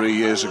about 3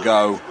 years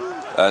ago,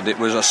 and it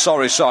was a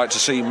sorry sight to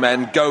see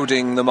men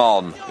goading them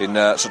on in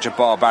such a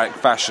barbaric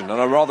fashion,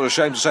 and I'm rather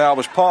ashamed to say I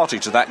was party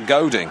to that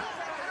goading.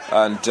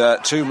 And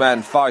two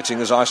men fighting,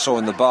 as I saw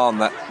in the barn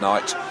that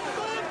night,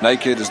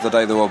 naked as the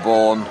day they were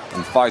born,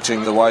 and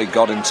fighting the way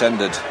God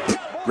intended.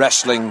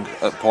 Wrestling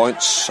at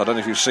points. I don't know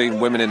if you've seen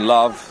Women in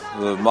Love,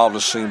 the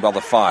marvellous scene by the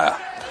fire.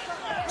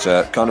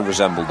 It kind of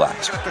resembled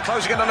that. They're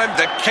closing in on him,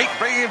 they keep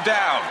bringing him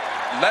down.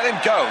 Let him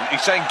go.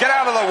 He's saying, get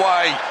out of the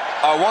way,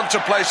 I want to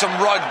play some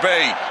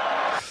rugby.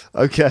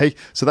 Okay,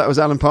 so that was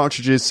Alan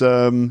Partridge's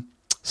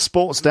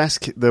Sports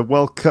Desk, the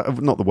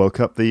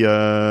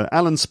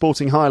Alan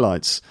Sporting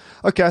Highlights.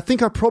 Okay, I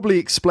think I probably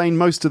explained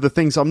most of the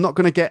things. I'm not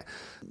going to get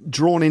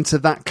drawn into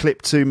that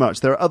clip too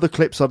much. There are other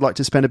clips I'd like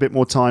to spend a bit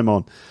more time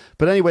on.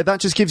 But anyway, that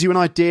just gives you an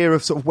idea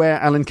of sort of where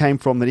Alan came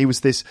from, that he was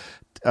this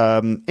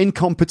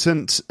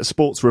incompetent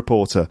sports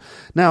reporter.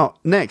 Now,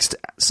 next,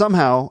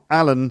 somehow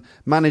Alan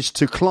managed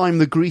to climb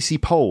the greasy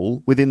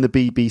pole within the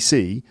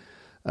BBC,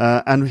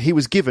 and he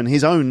was given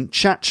his own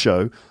chat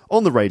show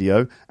on the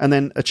radio and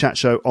then a chat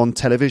show on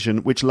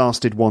television, which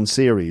lasted one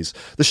series.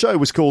 The show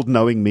was called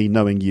Knowing Me,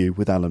 Knowing You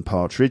with Alan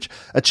Partridge,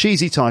 a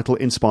cheesy title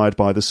inspired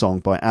by the song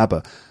by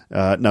ABBA.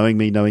 Knowing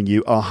Me, Knowing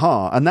You,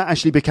 aha. And that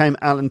actually became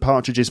Alan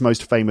Partridge's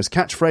most famous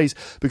catchphrase,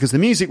 because the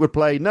music would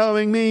play,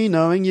 knowing me,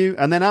 knowing you,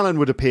 and then Alan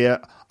would appear,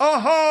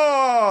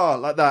 aha,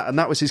 like that. And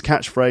that was his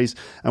catchphrase.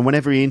 And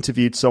whenever he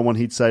interviewed someone,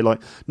 he'd say,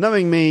 like,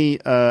 knowing me,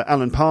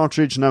 Alan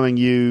Partridge, knowing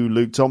you,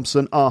 Luke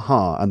Thompson,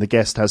 aha. And the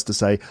guest has to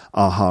say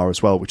aha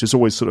as well, which is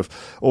always sort of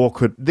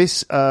awkward.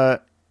 This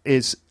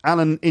is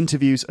Alan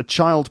interviews a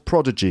child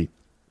prodigy.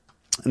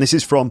 And this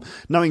is from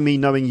Knowing Me,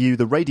 Knowing You,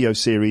 the radio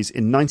series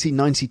in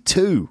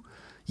 1992.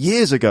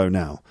 years ago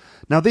now.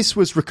 Now, this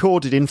was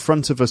recorded in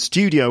front of a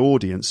studio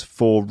audience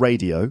for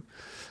radio.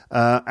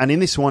 And in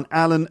this one,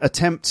 Alan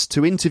attempts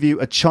to interview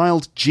a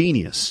child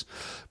genius.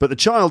 But the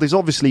child is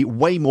obviously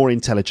way more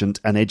intelligent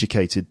and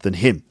educated than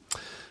him.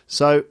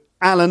 So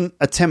Alan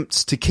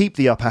attempts to keep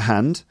the upper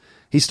hand.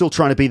 He's still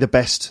trying to be the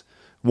best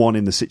one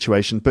in the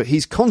situation, but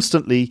he's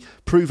constantly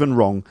proven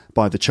wrong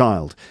by the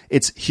child.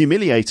 It's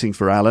humiliating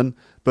for Alan,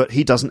 but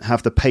he doesn't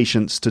have the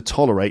patience to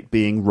tolerate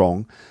being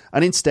wrong,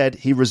 and instead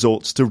he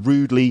resorts to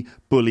rudely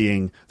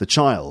bullying the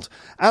child.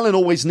 Alan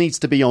always needs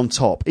to be on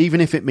top,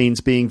 even if it means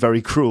being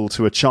very cruel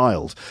to a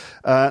child.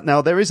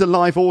 Now, there is a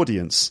live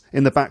audience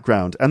in the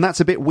background, and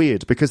that's a bit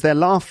weird because they're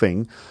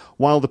laughing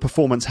while the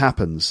performance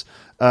happens.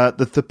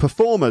 The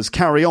performers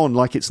carry on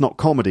like it's not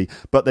comedy,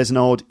 but there's an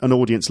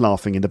audience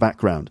laughing in the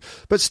background.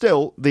 But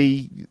still,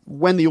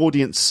 when the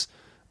audience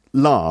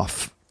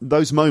laugh,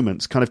 those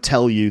moments kind of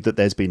tell you that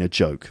there's been a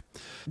joke.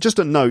 Just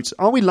a note,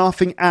 are we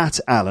laughing at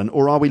Alan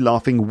or are we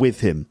laughing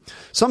with him?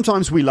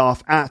 Sometimes we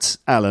laugh at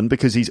Alan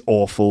because he's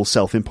awful,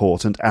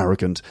 self-important,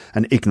 arrogant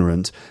and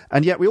ignorant,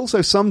 and yet we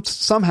also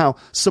somehow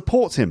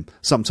support him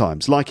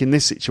sometimes, like in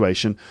this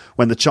situation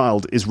when the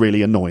child is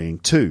really annoying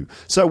too.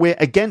 So we're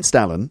against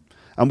Alan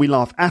and we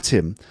laugh at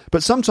him,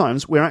 but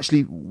sometimes we're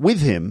actually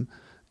with him.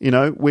 You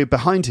know, we're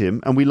behind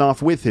him and we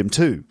laugh with him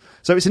too.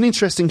 So it's an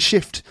interesting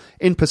shift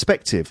in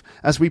perspective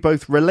as we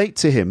both relate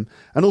to him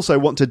and also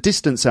want to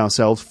distance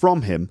ourselves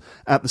from him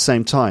at the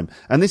same time.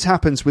 And this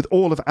happens with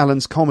all of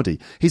Alan's comedy.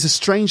 He's a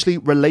strangely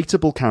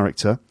relatable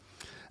character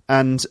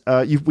and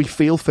we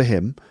feel for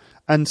him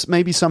and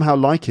maybe somehow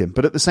like him.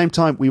 But at the same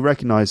time, we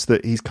recognise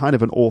that he's kind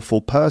of an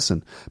awful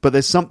person. But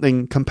there's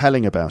something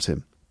compelling about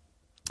him.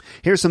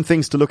 Here are some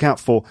things to look out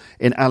for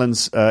in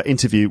Alan's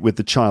interview with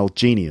the child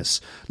genius.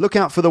 Look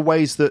out for the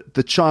ways that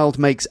the child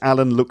makes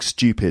Alan look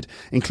stupid,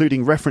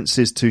 including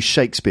references to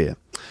Shakespeare.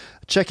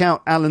 Check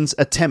out Alan's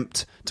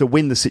attempt to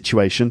win the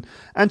situation,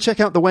 and check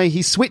out the way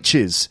he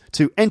switches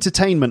to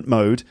entertainment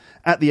mode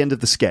at the end of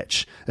the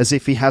sketch, as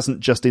if he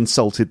hasn't just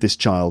insulted this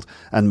child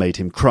and made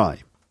him cry.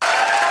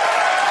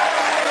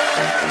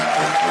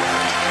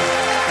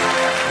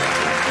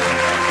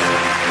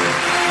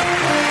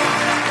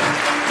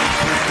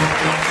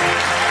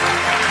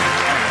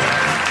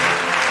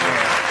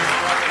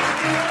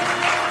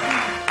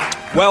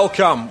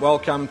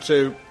 Welcome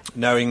to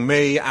Knowing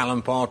Me,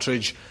 Alan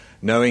Partridge,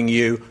 Knowing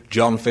You,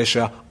 John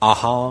Fisher,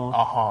 and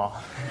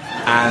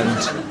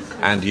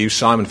you,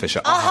 Simon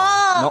Fisher,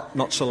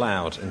 Not so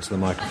loud into the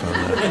microphone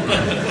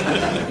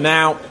there.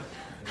 Now,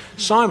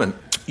 Simon,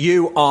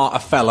 you are a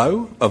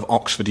fellow of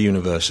Oxford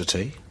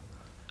University,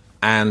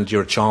 and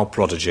you're a child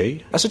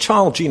prodigy. As a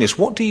child genius,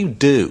 what do you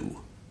do?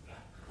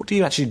 What do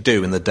you actually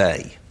do in the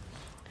day?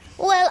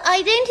 Well,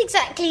 I don't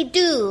exactly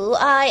do.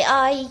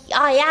 I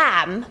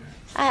am.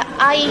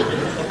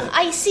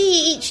 I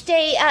see each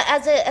day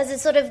as a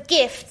sort of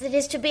gift that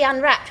is to be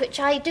unwrapped, which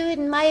I do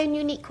in my own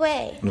unique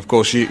way. And of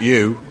course,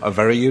 you are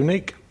very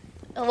unique.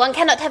 One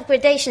cannot have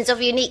gradations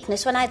of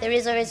uniqueness when either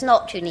is or is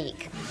not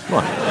unique.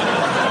 Right.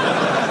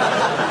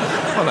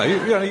 Oh no,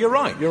 you're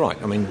right. You're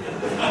right. I mean,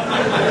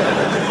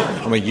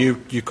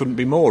 you couldn't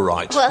be more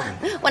right. Well,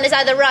 one is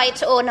either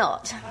right or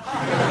not.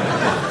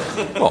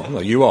 Well, no,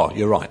 you are.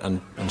 You're right,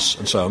 and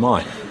so am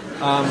I.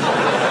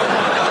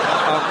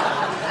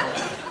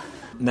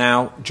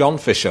 Now, John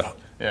Fisher,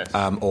 yes.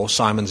 Or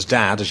Simon's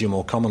dad, as you're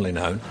more commonly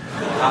known.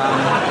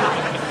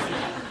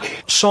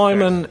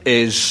 Simon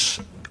is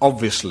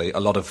obviously a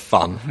lot of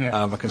fun.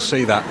 Yeah. I can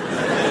see that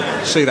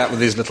with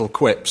his little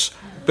quips.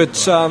 But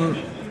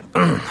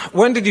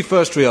when did you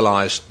first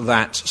realise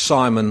that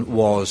Simon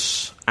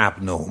was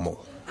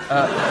abnormal?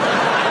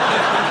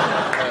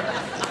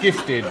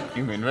 Gifted,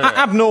 you mean, really?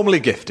 Abnormally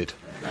gifted.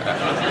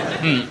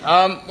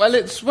 Well,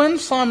 it's when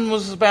Simon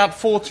was about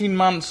 14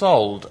 months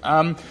old.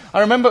 I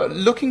remember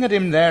looking at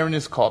him there in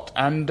his cot,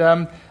 and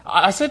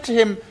I said to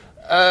him,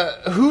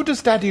 who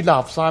does Daddy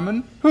love,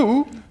 Simon?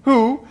 Who?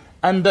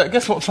 And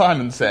guess what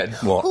Simon said?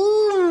 What?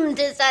 Whom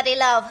does Daddy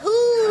love?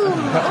 Whom?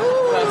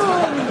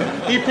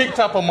 He picked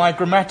up on my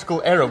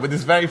grammatical error with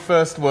his very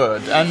first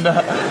word, and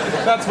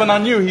that's when I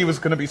knew he was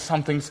going to be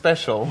something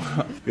special.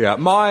 Yeah,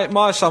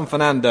 my son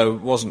Fernando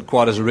wasn't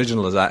quite as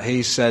original as that.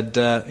 He said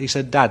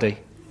Daddy,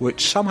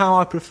 which somehow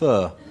I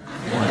prefer.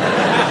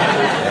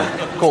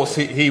 Of course,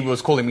 he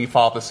was calling me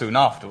father soon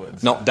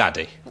afterwards. Not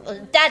Daddy. Well,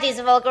 Daddy's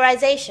a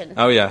vulgarisation.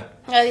 Oh, yeah.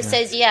 Oh, he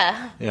says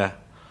yeah. Yeah.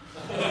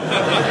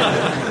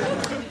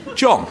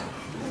 John,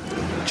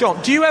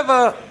 do you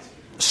ever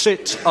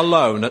sit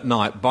alone at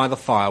night by the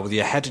fire with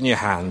your head in your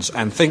hands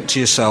and think to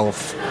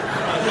yourself,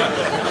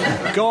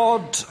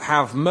 God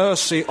have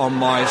mercy on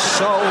my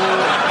soul,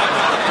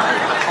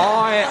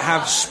 I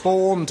have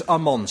spawned a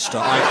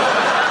monster.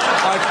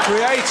 I've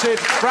created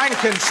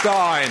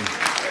Frankenstein.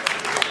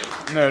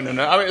 No.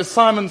 I mean,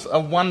 Simon's a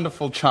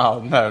wonderful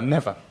child. No,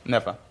 never.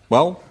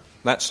 Well,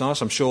 that's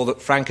nice. I'm sure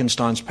that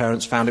Frankenstein's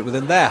parents found it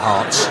within their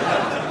hearts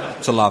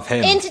to love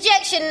him.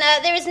 Interjection,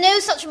 there is no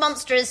such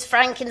monster as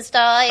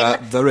Frankenstein.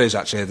 There is,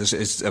 actually.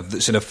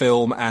 It's in a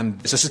film, and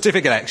it's a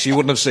Certificate X. You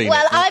wouldn't have seen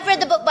Well, it. I've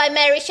read the book by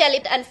Mary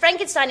Shelley, and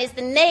Frankenstein is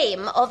the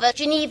name of a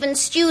Genevan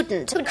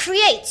student who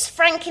creates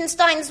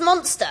Frankenstein's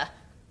monster.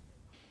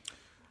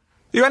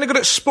 You any good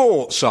at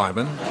sport,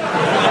 Simon?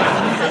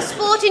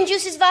 Sport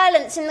induces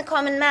violence in the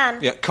common man.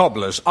 Yeah,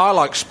 cobblers. I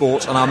like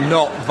sport, and I'm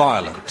not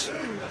violent.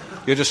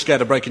 You're just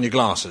scared of breaking your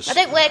glasses. I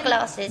don't wear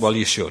glasses. Well,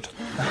 you should.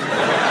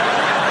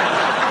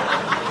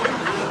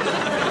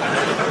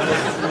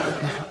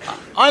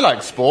 I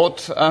like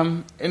sport.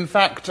 In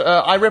fact,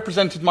 I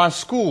represented my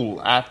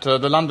school at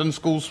the London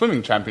School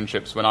Swimming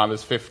Championships when I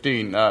was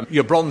 15.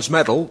 Your bronze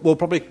medal will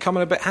probably come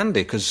in a bit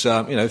handy, because,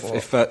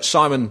 if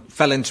Simon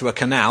fell into a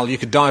canal, you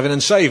could dive in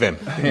and save him.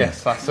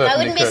 Yes, I certainly I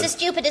wouldn't be could. so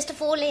stupid as to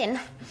fall in.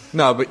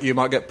 No, but you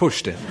might get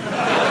pushed in.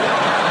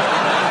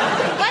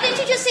 Why don't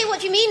you just say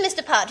what you mean,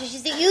 Mr. Partridge,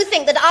 is that you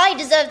think that I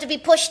deserve to be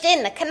pushed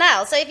in a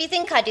canal. So if you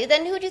think I do,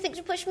 then who do you think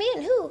should push me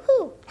in? Who?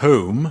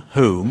 Whom?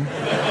 No,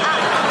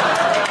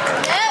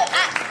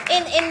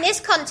 in this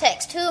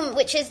context, whom,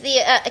 which is the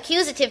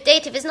accusative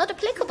dative, is not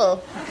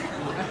applicable.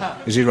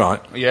 Is he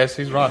right? Yes,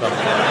 he's right.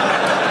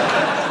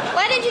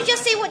 Why don't you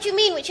just say what you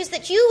mean, which is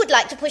that you would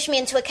like to push me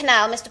into a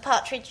canal, Mr.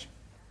 Partridge?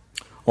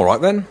 All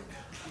right, then.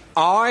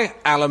 I,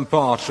 Alan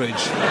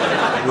Partridge,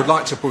 would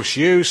like to push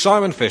you,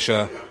 Simon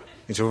Fisher,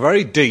 into a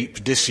very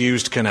deep,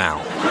 disused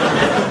canal.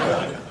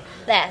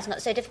 There, it's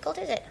not so difficult,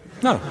 is it?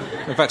 No.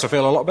 In fact, I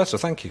feel a lot better,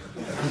 thank you.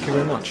 Thank you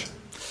very much.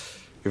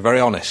 You're very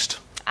honest.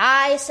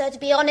 Aye, sir, to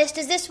be honest,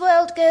 as this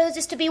world goes,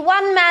 is to be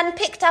one man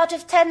picked out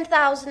of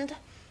 10,000.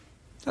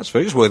 That's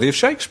it's worthy of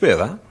Shakespeare,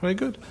 that. Very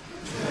good.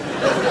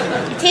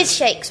 It is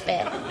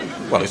Shakespeare.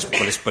 Well, it's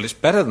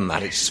better than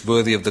that. It's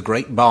worthy of the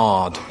great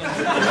bard.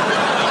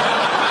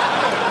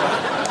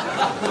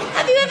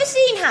 Have you ever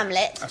seen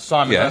Hamlet?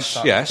 Simon, Yes, don't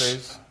start, yes.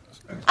 please.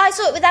 I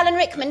saw it with Alan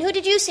Rickman. Who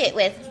did you see it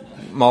with?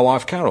 My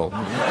wife, Carol. No.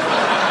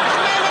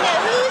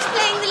 Who's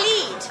playing the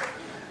lead?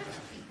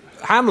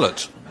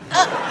 Hamlet.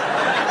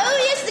 Oh,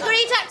 yes, the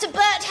great actor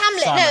Burt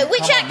Hamlet. Simon, no,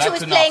 which come on, actor was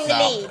that's playing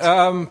the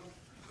enough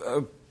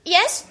lead?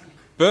 Yes?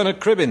 Bernard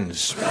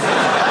Cribbins.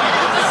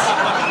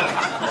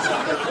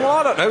 Well,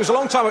 I don't know. It was a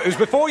long time ago. It was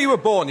before you were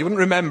born. You wouldn't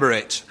remember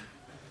it.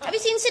 Have you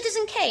seen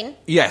Citizen Kane?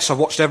 Yes, I've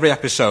watched every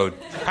episode.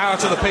 Power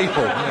to the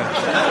people.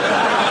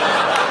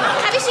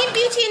 Yeah. Have you seen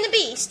Beauty and the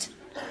Beast?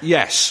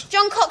 Yes.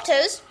 John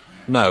Cocteau's?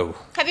 No.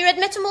 Have you read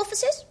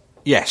Metamorphosis?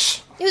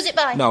 Yes. Who's it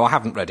by? No, I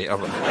haven't read it. Have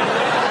you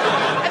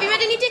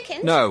read any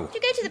Dickens? No. Do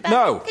you go to the bank?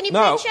 No. Can you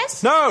No. play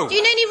chess? No. Do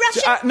you know any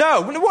Russian?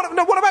 No.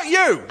 What about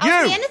you? Ask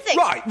you. me anything.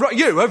 Right.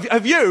 You.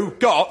 Have you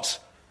got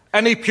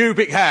any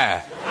pubic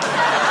hair? No,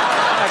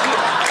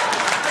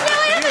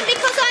 I haven't,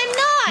 because I'm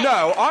 9.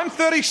 No, I'm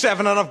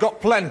 37 and I've got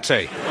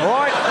plenty. All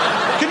right?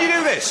 Can you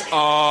do this?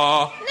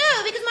 No,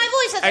 because my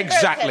voice hasn't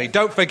Exactly. broken.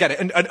 Don't forget it.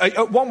 And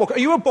one more. Are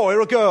you a boy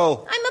or a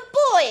girl? I'm a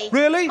boy.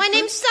 Really? My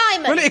name's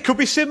Simon. Well, it could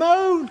be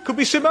Simone. Could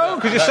be Simone,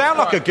 because you sound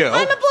like a girl.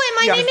 I'm a boy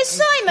and my name is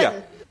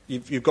Simon. Yeah.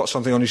 You've got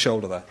something on your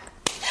shoulder there.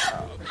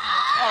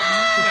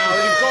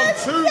 Now, you've gone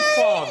too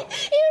far.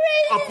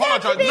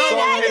 Apologise. No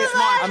one hits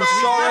my... I'm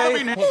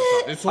sorry.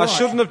 It's all I right.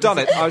 shouldn't have done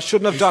it. I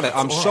shouldn't have done it.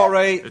 I'm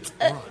sorry.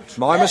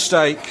 My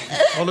mistake.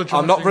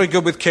 I'm not very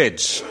good with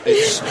kids.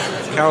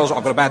 Carol's.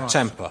 I've got a bad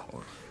temper.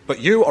 But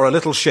you are a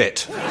little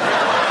shit.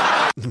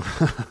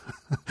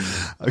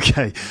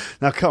 Okay,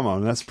 now come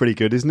on, that's pretty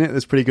good, isn't it?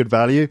 That's pretty good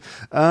value.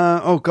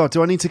 Oh God,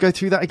 do I need to go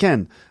through that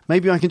again?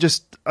 Maybe I can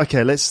just...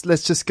 Okay, let's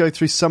just go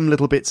through some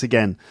little bits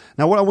again.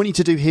 Now what I want you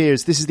to do here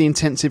is, this is the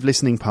intensive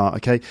listening part,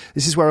 okay?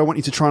 This is where I want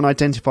you to try and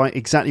identify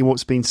exactly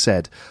what's been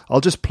said.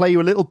 I'll just play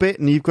you a little bit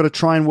and you've got to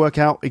try and work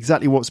out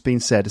exactly what's been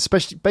said,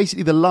 especially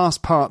basically the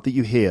last part that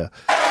you hear.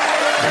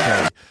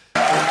 Okay.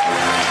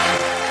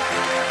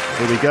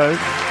 Here we go.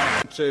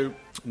 To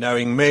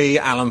knowing me,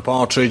 Alan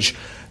Partridge,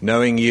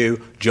 knowing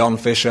you, John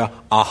Fisher,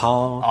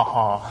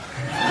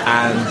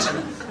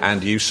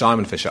 and you,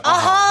 Simon Fisher,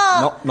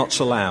 Not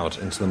so loud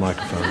into the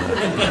microphone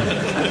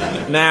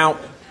there. Now,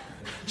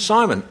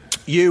 Simon,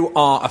 you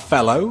are a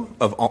fellow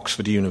of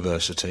Oxford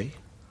University,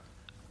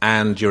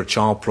 and you're a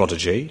child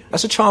prodigy.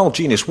 As a child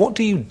genius, what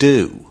do you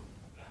do?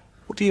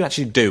 What do you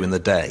actually do in the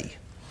day?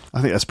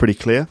 I think that's pretty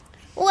clear.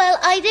 Well,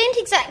 I don't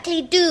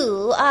exactly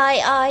do.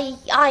 I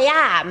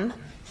am.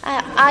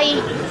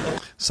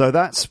 So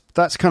that's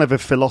kind of a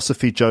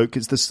philosophy joke.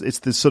 It's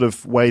this sort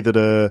of way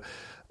that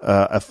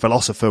a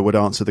philosopher would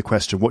answer the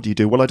question, what do you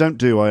do? Well, I don't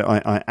do,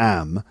 I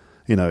am.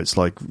 You know, it's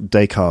like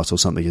Descartes or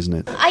something, isn't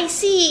it? I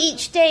see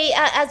each day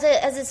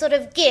as a sort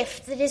of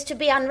gift that is to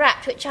be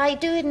unwrapped, which I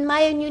do in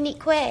my own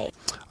unique way.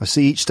 I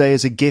see each day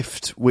as a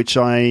gift which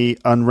I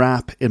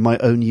unwrap in my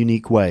own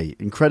unique way.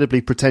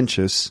 Incredibly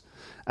pretentious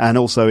and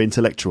also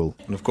intellectual.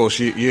 And of course,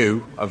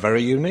 you are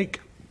very unique.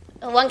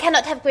 One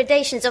cannot have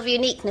gradations of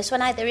uniqueness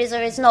when either is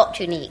or is not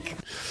unique.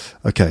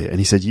 Okay, and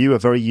he said, you are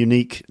very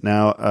unique.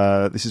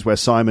 Now, this is where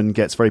Simon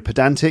gets very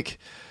pedantic.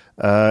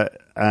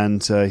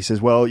 And he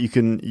says, well, you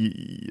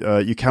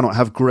cannot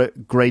have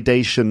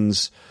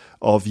gradations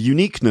of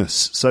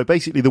uniqueness. So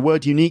basically the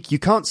word unique, you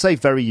can't say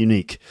very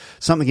unique.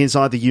 Something is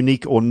either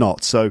unique or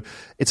not. So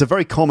it's a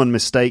very common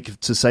mistake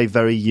to say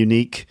very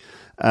unique.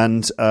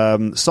 And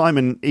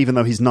Simon, even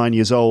though he's 9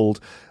 years old,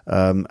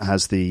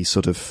 has the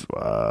sort of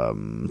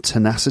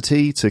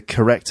tenacity to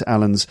correct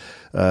Alan's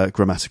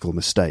grammatical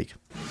mistake.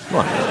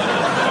 Right.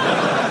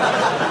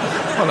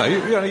 Oh, no,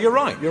 you're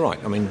right. You're right.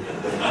 I mean,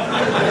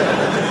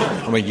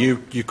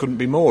 you couldn't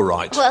be more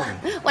right. Well,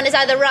 one is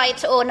either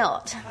right or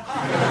not.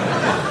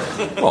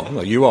 Well,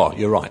 no, you are.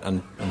 You're right,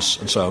 and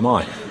so am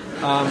I.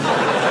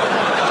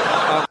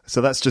 So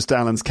that's just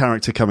Alan's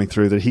character coming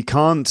through, that he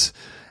can't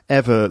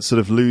ever sort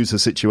of lose a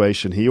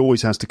situation. He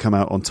always has to come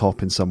out on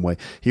top in some way.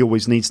 He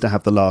always needs to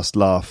have the last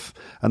laugh,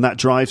 and that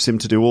drives him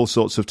to do all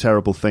sorts of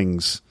terrible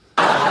things.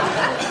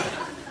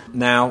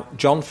 Now,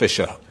 John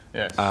Fisher,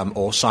 yes.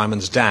 Or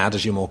Simon's dad,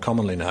 as you're more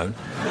commonly known.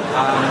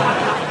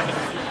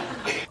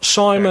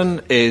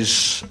 Simon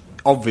is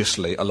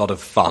obviously a lot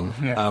of fun.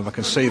 Yeah. I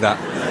can see that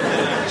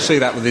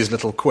with his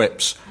little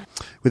quips.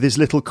 With his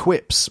little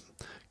quips.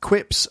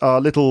 Quips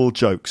are little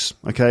jokes,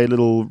 okay,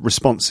 little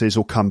responses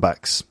or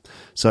comebacks.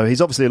 So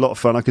he's obviously a lot of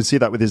fun. I can see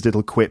that with his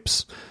little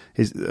quips.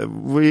 He's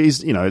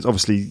it's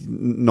obviously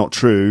not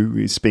true.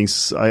 He's being,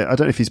 I don't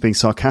know if he's being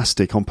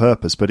sarcastic on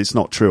purpose, but it's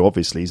not true.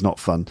 Obviously, he's not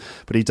fun.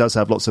 But he does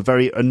have lots of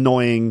very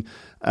annoying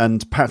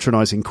and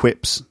patronising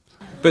quips.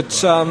 But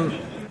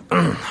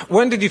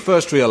when did you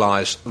first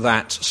realise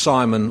that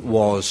Simon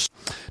was...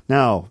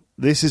 Now,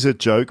 this is a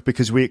joke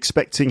because we're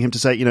expecting him to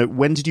say,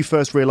 when did you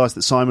first realise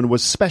that Simon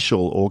was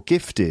special or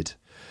gifted?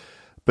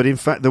 But in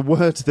fact, the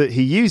word that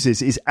he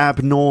uses is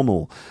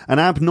abnormal. And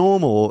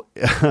abnormal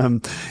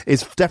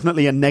is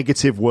definitely a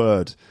negative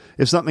word.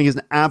 If something is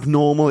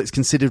abnormal, it's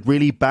considered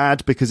really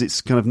bad because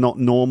it's kind of not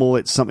normal.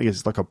 It's something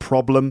that's like a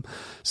problem.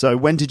 So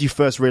when did you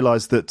first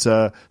realise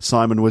that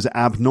Simon was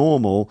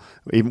abnormal,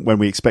 even when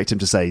we expect him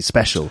to say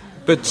special?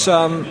 But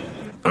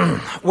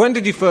when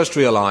did you first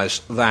realise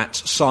that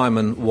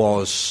Simon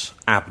was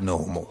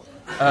abnormal?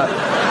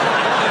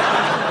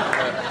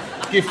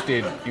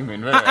 Gifted, you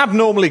mean, really?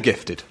 Abnormally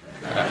gifted.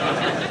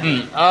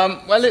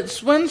 Well,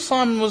 it's when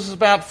Simon was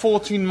about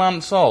 14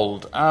 months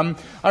old. I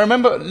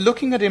remember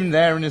looking at him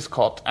there in his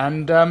cot,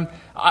 and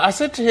I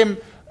said to him,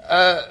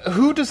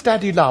 who does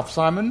Daddy love,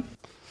 Simon?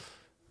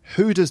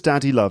 Who does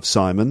Daddy love,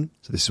 Simon?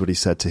 So this is what he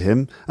said to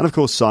him. And of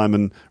course,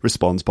 Simon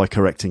responds by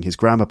correcting his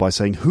grammar by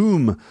saying,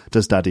 whom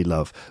does Daddy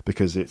love?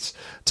 Because it's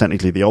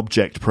technically the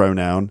object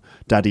pronoun.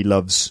 Daddy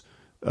loves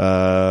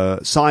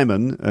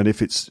Simon, and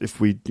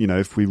if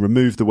we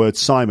remove the word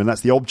Simon,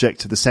 that's the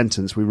object of the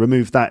sentence. We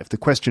remove that. If the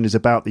question is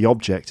about the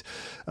object,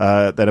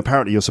 then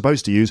apparently you're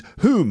supposed to use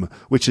whom,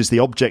 which is the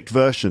object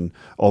version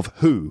of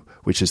who,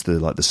 which is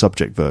the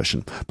subject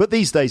version. But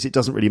these days it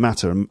doesn't really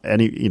matter.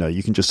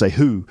 You can just say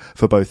who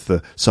for both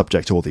the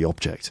subject or the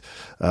object.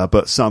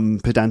 But some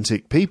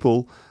pedantic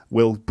people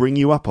will bring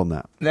you up on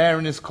that. There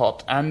in his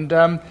cot, and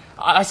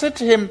I said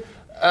to him,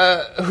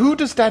 who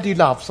does Daddy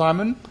love,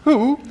 Simon?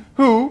 Who?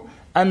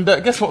 And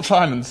guess what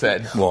Simon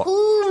said? What?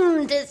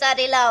 Whom does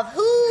Daddy love?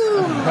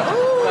 Whom?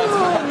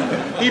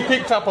 He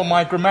picked up on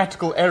my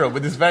grammatical error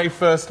with his very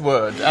first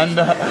word, and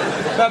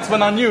that's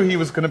when I knew he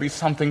was going to be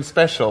something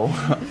special.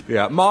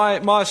 Yeah,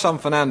 my son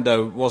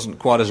Fernando wasn't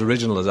quite as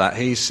original as that.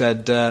 He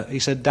said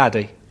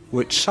Daddy,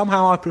 which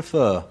somehow I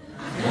prefer.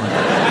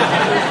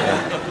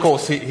 Of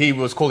course, he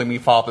was calling me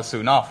father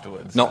soon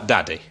afterwards. Not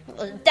Daddy.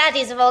 Well,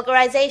 Daddy's a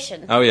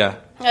vulgarisation. Oh, yeah.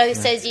 Oh, he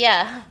says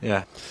yeah.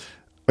 Yeah.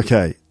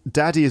 Okay,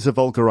 Daddy is a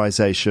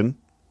vulgarisation,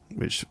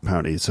 which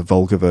apparently it's a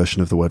vulgar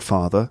version of the word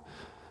father.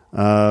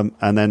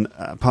 And then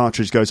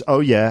Partridge goes, oh,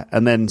 yeah.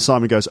 And then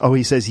Simon goes, oh,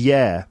 he says,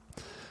 yeah.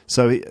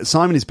 So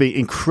Simon is being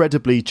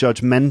incredibly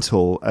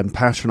judgmental and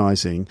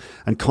patronising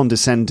and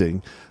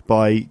condescending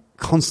by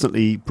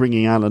constantly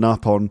bringing Alan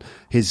up on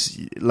his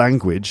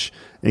language,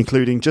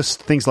 including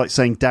just things like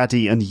saying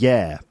daddy and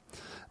yeah.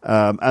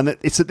 And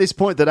it's at this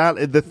point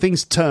that the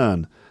things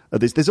turn.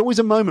 There's always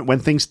a moment when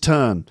things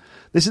turn.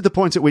 This is the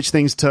point at which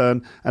things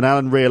turn, and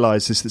Alan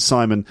realises that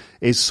Simon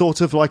is sort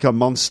of like a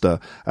monster,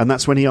 and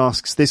that's when he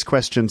asks this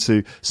question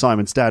to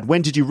Simon's dad: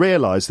 when did you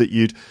realise that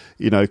you'd,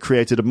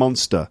 created a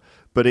monster?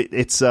 But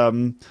it's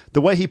the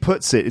way he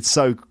puts it, it's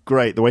so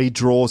great, the way he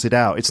draws it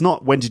out. It's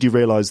not when did you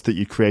realise that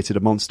you created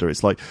a monster.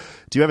 It's like,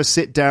 do you ever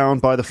sit down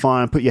by the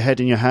fire and put your head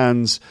in your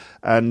hands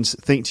and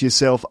think to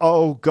yourself,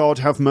 oh, God,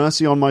 have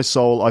mercy on my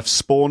soul, I've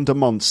spawned a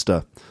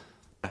monster.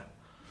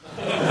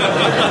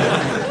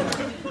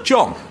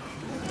 John,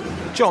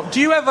 do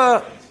you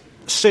ever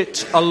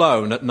sit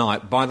alone at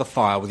night by the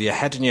fire with your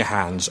head in your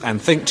hands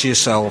and think to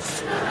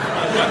yourself,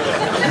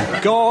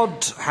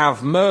 God,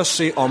 have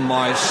mercy on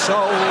my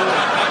soul,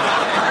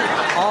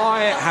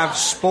 I have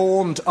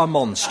spawned a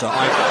monster.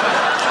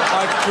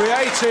 I've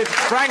created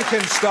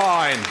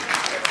Frankenstein.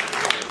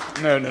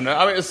 No.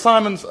 I mean,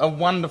 Simon's a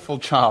wonderful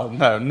child.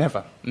 No,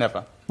 never.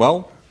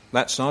 Well,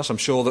 that's nice. I'm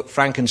sure that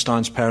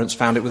Frankenstein's parents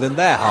found it within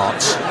their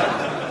hearts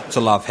to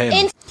love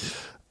him.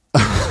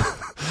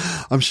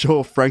 I'm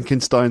sure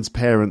Frankenstein's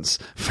parents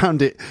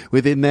found it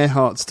within their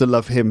hearts to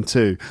love him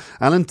too.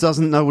 Alan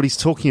doesn't know what he's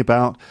talking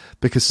about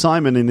because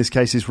Simon, in this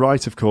case, is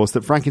right, of course,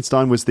 that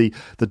Frankenstein was the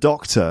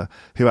doctor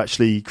who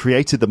actually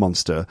created the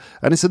monster.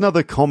 And it's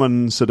another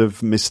common sort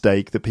of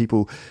mistake that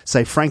people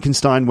say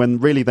Frankenstein when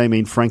really they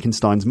mean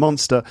Frankenstein's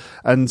monster.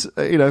 And,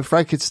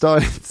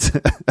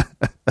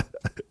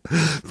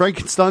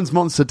 Frankenstein's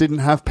monster didn't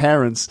have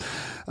parents.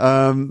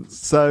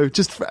 So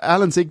just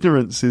Alan's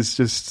ignorance is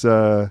just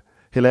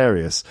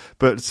hilarious.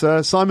 But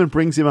Simon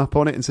brings him up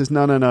on it and says,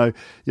 no,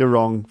 you're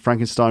wrong.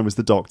 Frankenstein was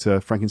the doctor.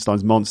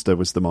 Frankenstein's monster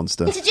was the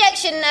monster.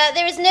 Interjection,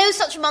 there is no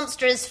such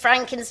monster as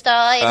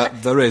Frankenstein.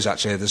 There is,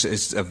 actually.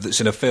 It's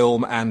in a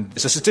film, and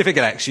it's a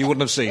certificate X. You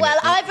wouldn't have seen Well,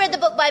 it. I've read the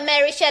book by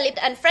Mary Shelley,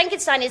 and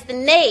Frankenstein is the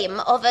name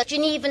of a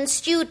Genevan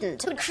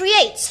student who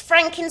creates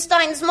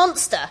Frankenstein's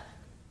monster.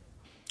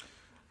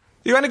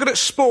 You any good at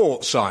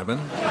sport, Simon?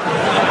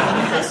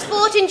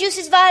 Sport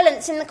induces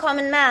violence in the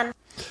common man.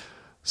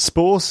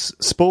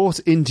 Sport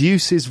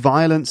induces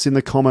violence in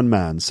the common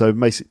man. So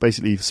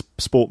basically,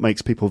 sport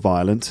makes people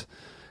violent.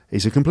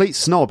 He's a complete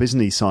snob, isn't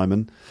he,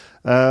 Simon?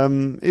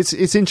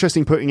 It's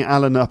interesting putting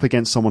Alan up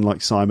against someone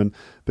like Simon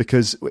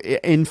because,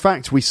 in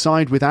fact, we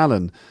side with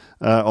Alan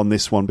on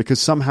this one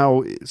because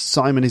somehow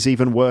Simon is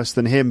even worse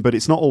than him, but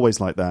it's not always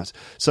like that.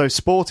 So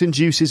sport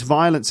induces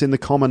violence in the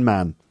common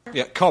man.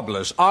 Yeah,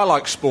 cobblers. I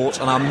like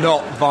sport and I'm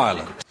not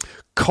violent.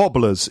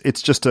 Cobblers,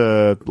 it's just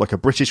a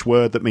British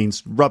word that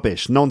means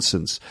rubbish,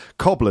 nonsense.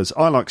 Cobblers,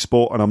 I like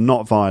sport and I'm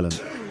not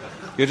violent.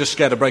 You're just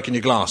scared of breaking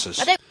your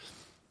glasses.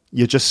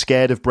 You're just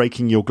scared of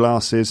breaking your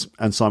glasses.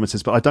 And Simon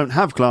says, but I don't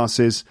have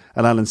glasses.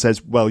 And Alan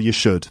says, well, you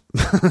should.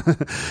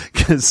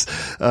 Because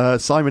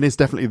Simon is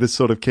definitely the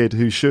sort of kid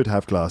who should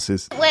have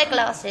glasses. Wear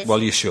glasses.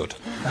 Well, you should.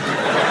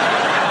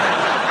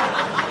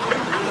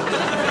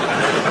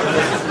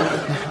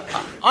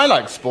 I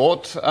like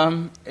sport.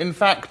 In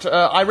fact,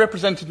 I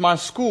represented my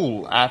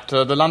school at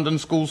the London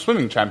School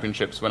Swimming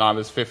Championships when I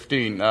was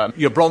 15.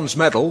 Your bronze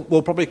medal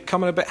will probably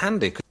come in a bit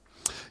handy.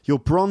 Your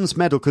bronze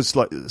medal, because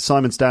like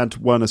Simon's dad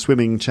won a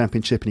swimming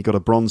championship and he got a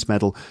bronze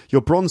medal.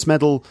 Your bronze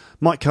medal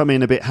might come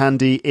in a bit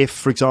handy if,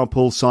 for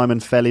example,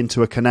 Simon fell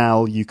into a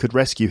canal, you could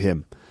rescue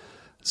him.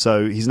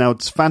 So he's now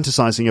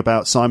fantasizing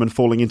about Simon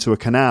falling into a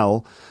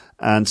canal.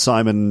 And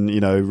Simon,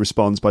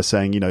 responds by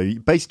saying,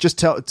 just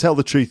tell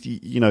the truth.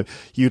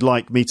 You'd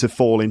like me to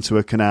fall into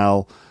a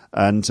canal,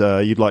 and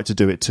you'd like to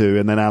do it too.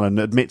 And then Alan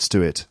admits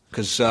to it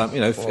because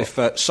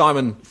if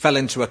Simon fell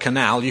into a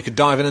canal, you could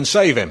dive in and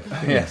save him.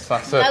 Yes, I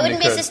certainly I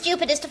wouldn't could. be so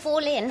stupid as to fall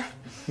in.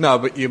 No,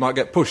 but you might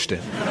get pushed in.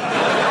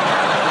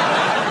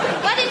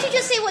 Why don't you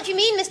just say what you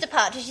mean, Mr.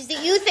 Partridge? Is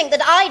that you think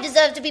that I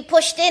deserve to be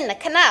pushed in a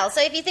canal?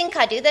 So if you think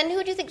I do, then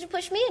who do you think should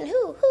push me in?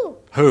 Who?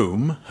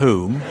 Whom?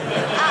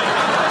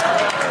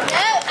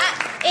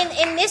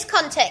 In this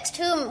context,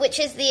 whom, which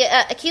is the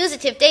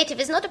accusative dative,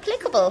 is not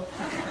applicable.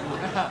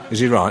 Is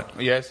he right?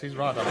 Yes, he's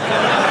right.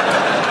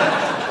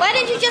 Why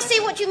don't you just say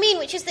what you mean,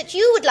 which is that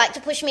you would like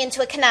to push me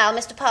into a canal,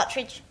 Mr.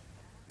 Partridge?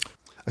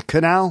 a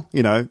canal.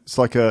 It's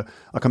like a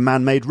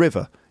man-made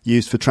river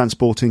used for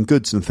transporting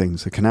goods and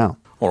things. A canal.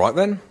 All right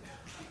then.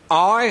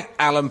 I,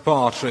 Alan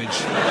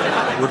Partridge,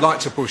 would like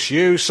to push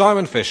you,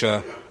 Simon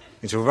Fisher,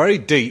 into a very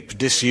deep,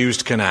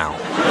 disused canal.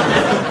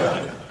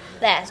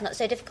 There, it's not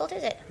so difficult,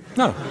 is it?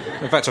 No.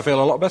 In fact, I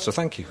feel a lot better,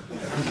 thank you.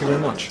 Thank you very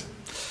much.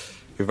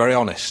 You're very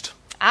honest.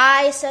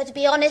 Aye, sir, to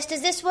be honest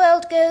as this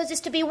world goes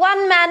is to be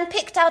one man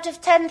picked out of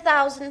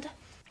 10,000.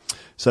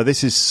 So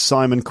this is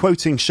Simon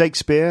quoting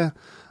Shakespeare.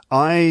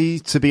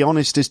 To be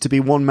honest, is to be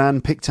one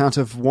man picked out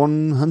of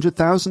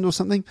 100,000 or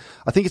something.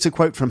 I think it's a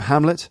quote from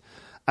Hamlet.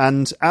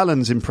 And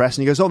Alan's impressed,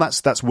 and he goes, "Oh,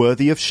 that's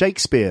worthy of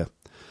Shakespeare,"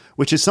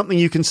 which is something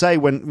you can say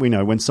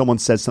when someone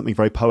says something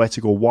very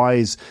poetic or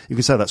wise. You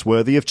can say that's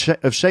worthy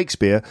of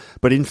Shakespeare,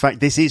 but in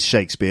fact, this is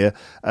Shakespeare.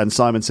 And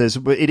Simon says,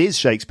 "But it is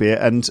Shakespeare,"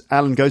 and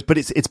Alan goes, "But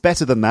it's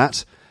better than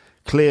that."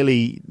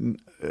 Clearly,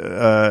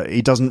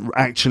 he doesn't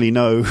actually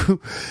know.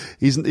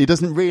 He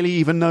doesn't really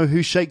even know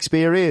who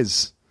Shakespeare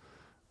is.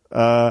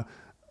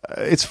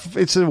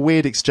 It's a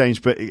weird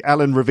exchange, but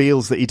Alan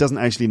reveals that he doesn't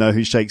actually know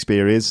who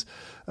Shakespeare is.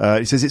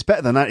 He says it's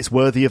better than that. It's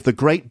worthy of the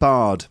Great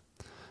Bard.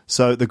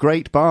 So the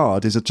Great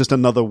Bard is just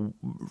another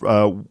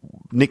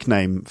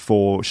nickname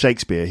for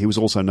Shakespeare. He was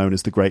also known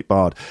as the Great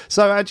Bard.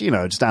 So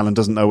just Alan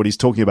doesn't know what he's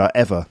talking about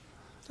ever.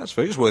 That's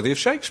very worthy of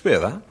Shakespeare.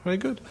 That very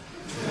good.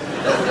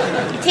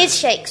 It is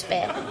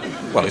Shakespeare.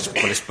 Well,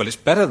 it's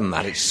better than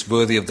that. It's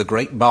worthy of the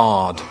Great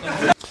Bard.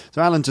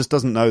 So Alan just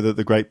doesn't know that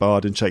the Great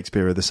Bard and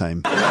Shakespeare are the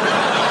same. Have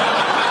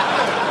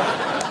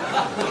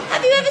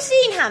you ever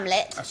seen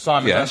Hamlet?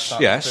 Simon, Yes.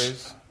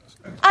 please.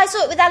 I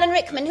saw it with Alan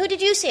Rickman. Who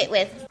did you see it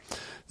with?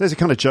 There's a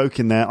kind of joke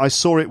in there. I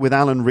saw it with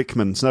Alan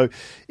Rickman. So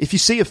if you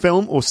see a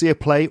film or see a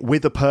play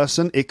with a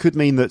person, it could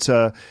mean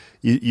that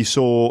you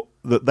saw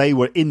that they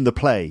were in the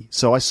play.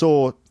 So I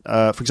saw,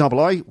 for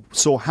example, I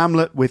saw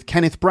Hamlet with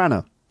Kenneth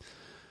Branagh,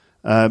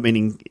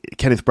 meaning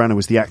Kenneth Branagh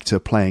was the actor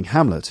playing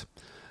Hamlet.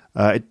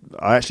 I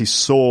actually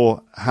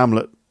saw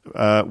Hamlet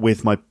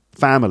with my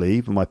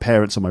family, my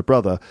parents and my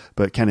brother,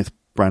 but Kenneth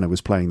Branagh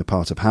was playing the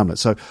part of Hamlet.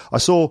 So I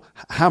saw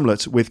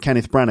Hamlet with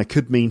Kenneth Branagh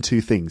could mean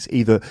two things.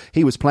 Either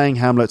he was playing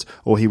Hamlet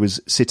or he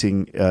was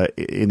sitting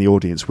in the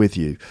audience with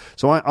you.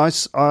 So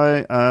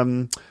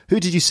who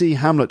did you see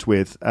Hamlet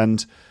with?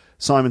 And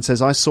Simon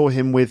says, I saw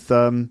him with,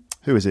 who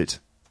is it?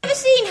 Have you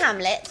seen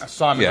Hamlet?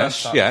 Simon,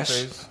 Yes,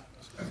 yes. please.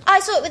 I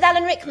saw it with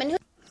Alan Rickman.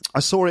 I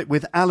saw it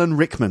with Alan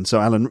Rickman.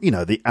 So Alan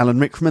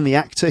Rickman, the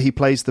actor, he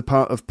plays the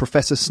part of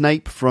Professor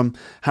Snape from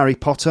Harry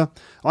Potter.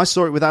 I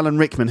saw it with Alan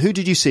Rickman. Who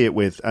did you see it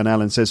with? And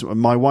Alan says,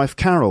 my wife,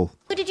 Carol.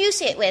 Who did you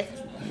see it with?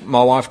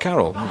 My wife,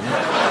 Carol. No.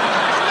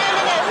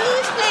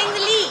 Who's playing the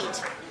lead?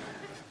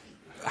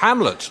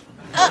 Hamlet.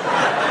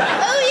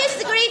 Oh, yes,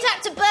 the great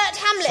actor Burt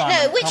Hamlet.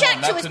 Simon, no, which come on,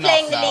 actor that's was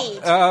playing the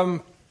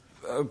enough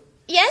lead?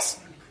 Yes?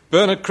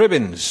 Bernard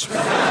Cribbins.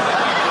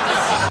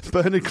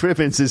 Bernard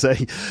Cribbins is a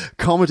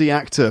comedy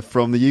actor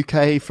from the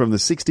UK from the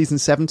 60s and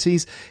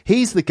 70s.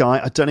 He's the guy,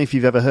 I don't know if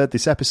you've ever heard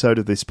this episode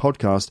of this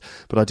podcast,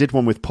 but I did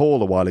one with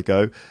Paul a while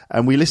ago,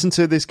 and we listened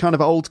to this kind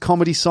of old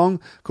comedy song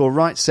called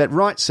Right Said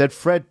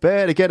Fred,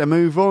 better get a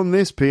move on,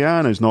 this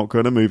piano's not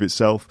going to move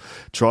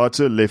itself. Tried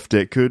to lift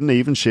it, couldn't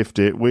even shift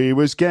it, we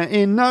was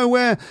getting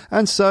nowhere,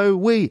 and so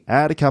we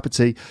had a cup of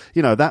tea.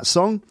 You know, that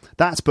song,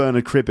 that's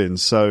Bernard Cribbins.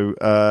 So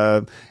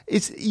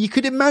you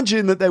could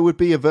imagine that there would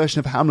be a version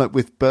of Hamlet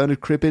with Bernard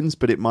Cribbins,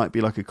 but it might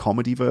be like a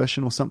comedy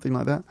version or something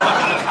like that. Well,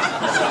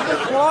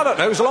 I don't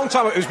know. It was a long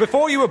time. It was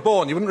before you were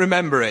born. You wouldn't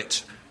remember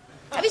it.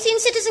 Have you seen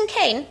Citizen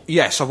Kane?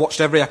 Yes, I've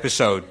watched every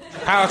episode.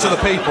 Power to the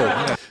people.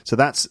 Yeah. So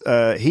that's,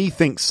 he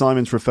thinks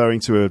Simon's referring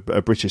to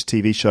a British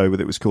TV show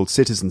that was called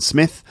Citizen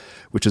Smith,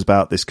 which was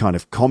about this kind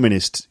of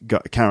communist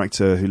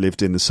character who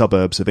lived in the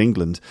suburbs of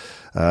England.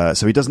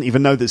 So he doesn't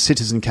even know that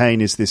Citizen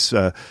Kane is this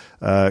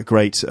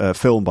great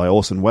film by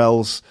Orson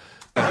Welles.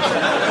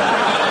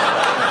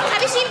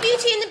 Have you seen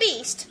Beauty and the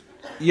Beast?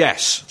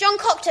 Yes. John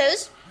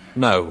Cocteau's?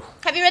 No.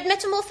 Have you read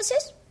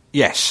Metamorphosis?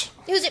 Yes.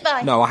 Who's it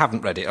by? No, I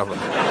haven't read it. Have you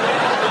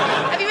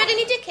read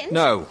any Dickens?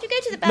 No. Do you go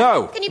to the bank?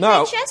 No. Can you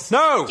No. play chess?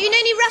 No. Do you know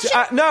any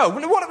Russian? No.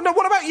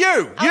 What about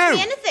you? Ask You.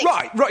 me anything.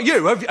 Right.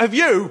 You. Have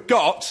you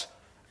got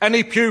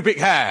any pubic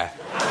hair?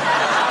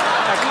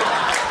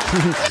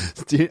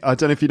 I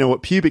don't know if you know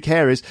what pubic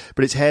hair is,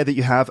 but it's hair that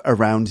you have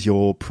around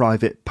your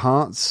private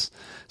parts.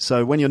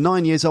 So when you're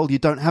 9 years old, you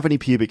don't have any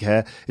pubic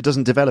hair. It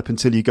doesn't develop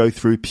until you go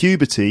through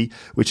puberty,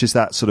 which is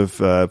that sort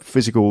of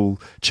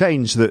physical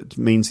change that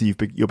means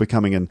you're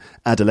becoming an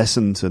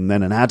adolescent and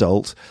then an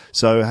adult.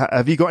 So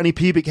have you got any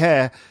pubic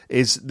hair?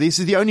 This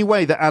is the only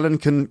way that Alan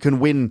can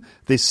win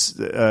this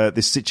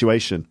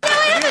situation. No,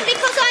 I haven't,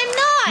 because I'm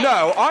 9.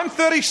 No, I'm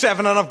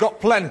 37 and I've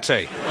got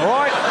plenty. All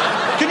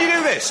right? Can you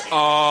do this?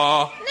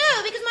 No,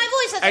 because my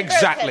voice hasn't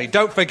Exactly. broken.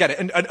 Don't forget it.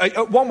 And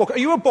one more. Are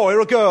you a boy or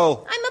a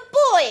girl? I'm a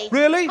boy.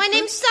 Really? My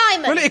name's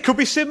Simon. Really? It could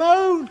be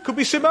Simone. Could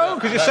be Simone,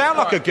 because you sound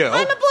like a girl.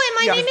 I'm a boy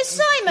and my name is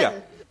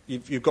Simon. Yeah.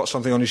 You've got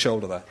something on your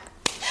shoulder there.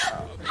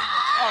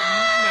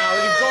 Now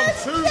you've gone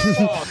too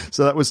far.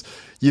 So that was,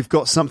 you've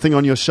got something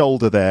on your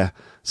shoulder there.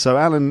 So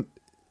Alan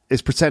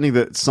is pretending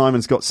that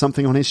Simon's got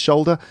something on his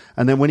shoulder,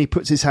 and then when he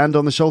puts his hand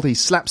on the shoulder, he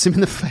slaps him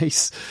in the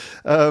face.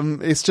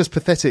 It's just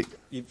pathetic.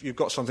 You've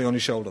got something on your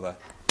shoulder there.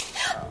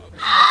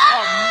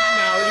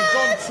 Now you've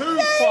gone too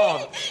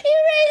far.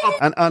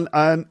 And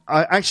I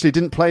actually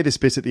didn't play this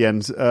bit at the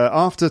end.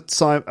 After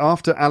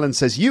Alan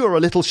says, "You are a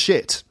little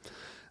shit,"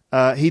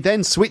 he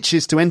then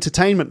switches to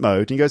entertainment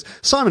mode and he goes,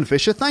 "Simon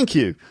Fisher, thank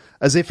you,"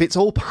 as if it's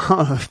all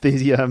part of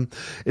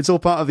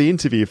the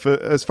interview.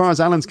 For as far as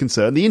Alan's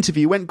concerned, the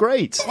interview went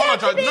great.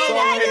 Apologise.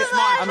 No, it's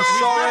my I'm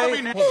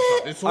sorry.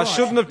 I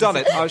shouldn't have done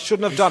it.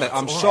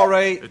 I'm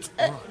sorry.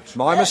 It's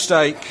my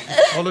mistake.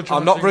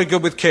 I'm not very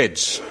good with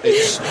kids.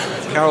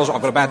 Carol's.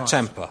 I've got a bad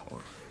temper.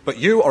 But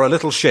you are a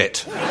little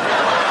shit.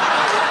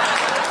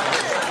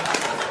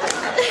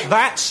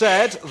 That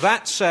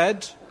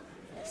said,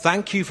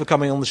 thank you for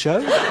coming on the show.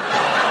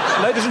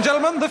 Ladies and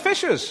gentlemen, the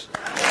Fishers.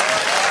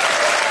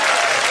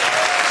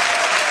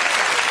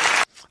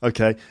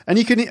 Okay,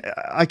 and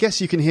I guess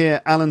you can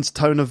hear Alan's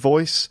tone of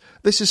voice.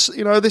 This is,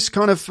 this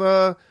kind of,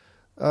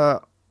 I'm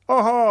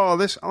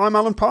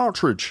Alan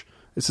Partridge.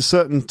 It's a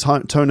certain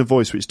tone of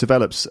voice which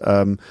develops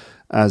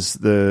as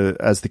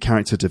the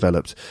character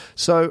developed.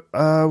 So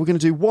we're going to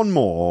do one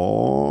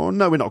more.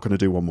 No, we're not going to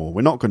do one more.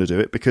 We're not going to do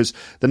it because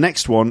the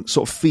next one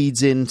sort of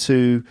feeds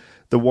into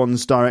the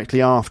ones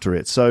directly after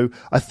it. So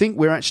I think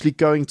we're actually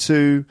going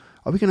to...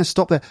 Are we going to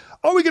stop there?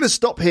 Are we going to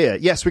stop here?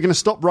 Yes, we're going to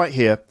stop right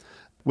here.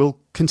 We'll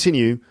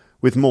continue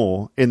with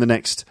more in the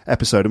next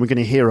episode, and we're going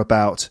to hear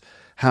about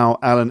how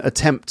Alan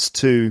attempts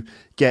to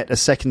get a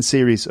second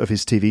series of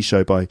his TV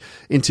show by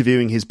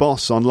interviewing his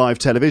boss on live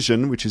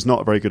television, which is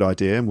not a very good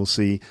idea, and we'll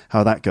see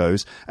how that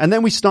goes. And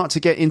then we start to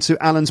get into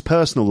Alan's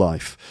personal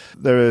life.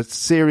 There are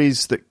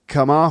series that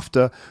come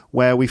after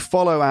where we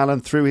follow Alan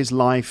through his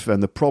life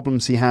and the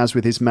problems he has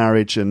with his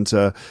marriage and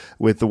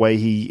with the way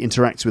he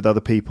interacts with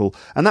other people.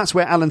 And that's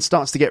where Alan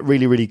starts to get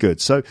really, really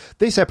good. So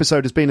this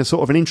episode has been a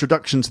sort of an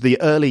introduction to the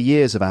early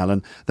years of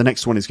Alan. The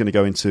next one is going to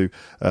go into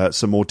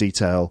some more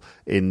detail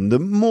in the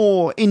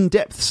more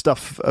in-depth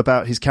stuff about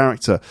about his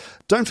character,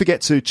 don't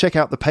forget to check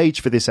out the page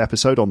for this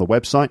episode on the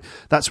website.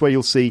 That's where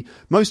you'll see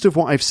most of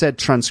what I've said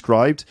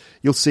transcribed.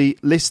 You'll see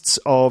lists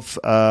of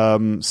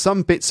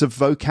some bits of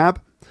vocab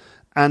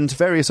and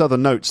various other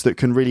notes that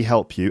can really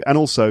help you, and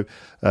also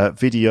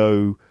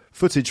video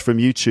footage from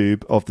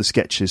YouTube of the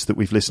sketches that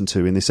we've listened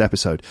to in this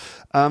episode.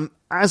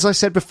 As I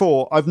said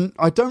before,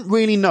 I don't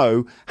really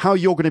know how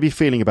you're going to be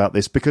feeling about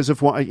this because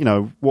of what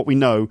we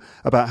know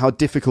about how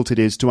difficult it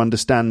is to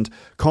understand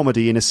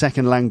comedy in a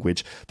second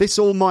language. This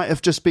all might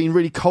have just been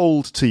really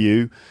cold to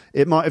you.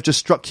 It might have just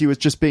struck you as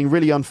just being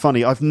really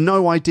unfunny. I've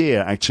no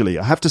idea, actually.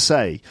 I have to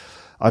say,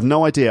 I've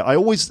no idea. I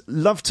always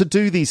love to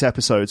do these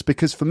episodes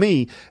because for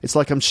me, it's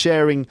like I'm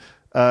sharing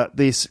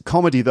this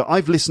comedy that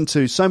I've listened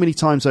to so many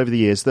times over the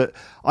years that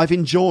I've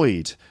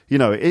enjoyed.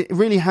 It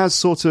really has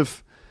sort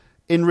of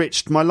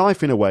enriched my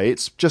life in a way.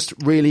 It's just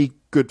really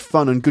good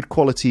fun and good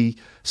quality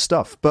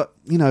stuff. But,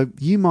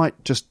 you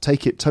might just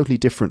take it totally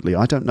differently.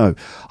 I don't know.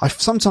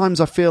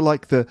 Sometimes I feel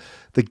like the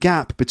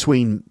gap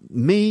between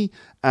me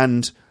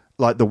and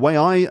like the way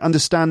I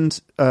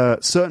understand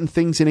certain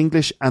things in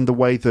English and the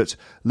way that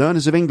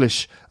learners of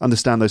English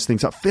understand those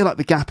things, I feel like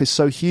the gap is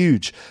so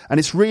huge. And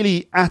it's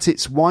really at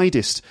its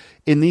widest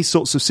in these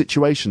sorts of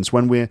situations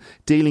when we're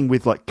dealing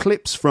with like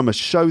clips from a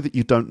show that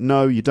you don't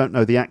know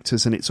the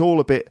actors, and it's all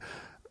a bit,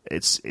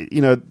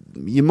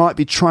 you might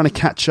be trying to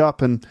catch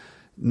up and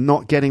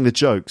not getting the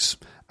jokes.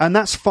 And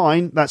that's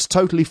fine. That's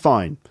totally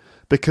fine.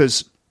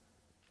 Because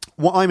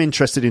what I'm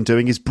interested in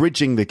doing is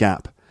bridging the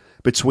gap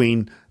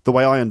between the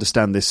way I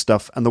understand this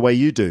stuff and the way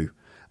you do.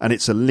 And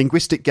it's a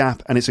linguistic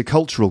gap and it's a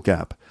cultural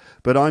gap.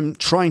 But I'm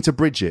trying to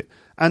bridge it.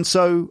 And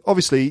so,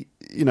 obviously,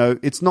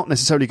 it's not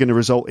necessarily going to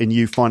result in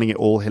you finding it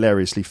all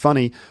hilariously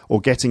funny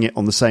or getting it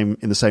in the same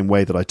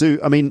way that I do.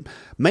 I mean,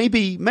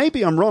 maybe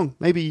I'm wrong.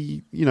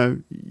 Maybe,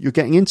 you're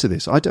getting into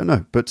this. I don't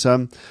know. But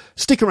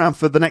stick around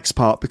for the next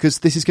part because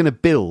this is going to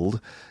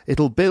build.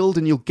 It'll build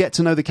and you'll get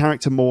to know the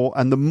character more.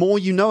 And the more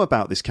you know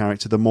about this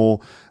character, the more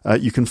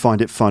you can find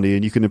it funny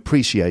and you can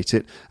appreciate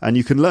it and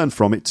you can learn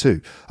from it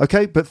too.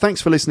 Okay, but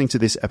thanks for listening to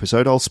this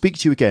episode. I'll speak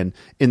to you again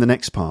in the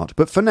next part.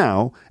 But for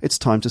now, it's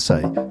time to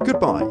say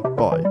goodbye.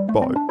 Bye.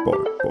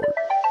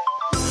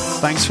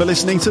 Thanks for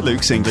listening to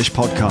Luke's English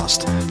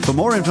Podcast. For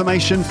more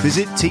information,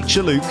 visit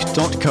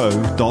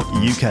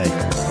teacherluke.co.uk.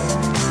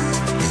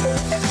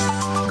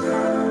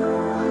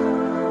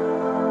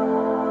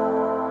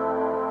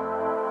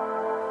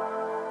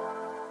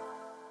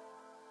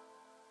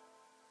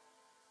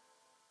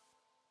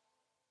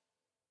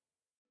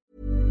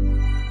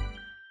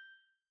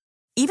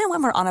 Even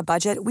when we're on a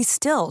budget, we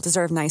still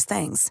deserve nice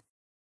things.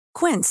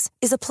 Quince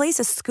is a place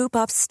to scoop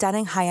up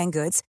stunning high-end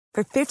goods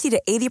for 50 to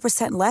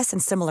 80% less than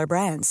similar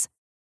brands.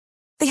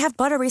 They have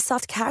buttery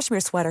soft cashmere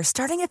sweaters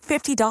starting at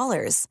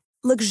 $50,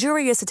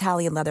 luxurious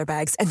Italian leather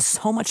bags, and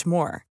so much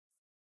more.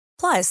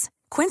 Plus,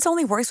 Quince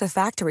only works with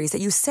factories that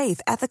use safe,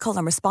 ethical,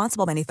 and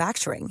responsible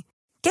manufacturing.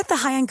 Get the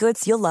high-end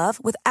goods you'll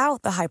love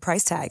without the high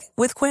price tag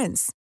with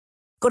Quince.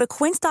 Go to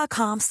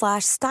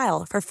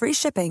quince.com/style for free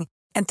shipping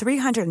and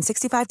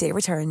 365-day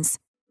returns.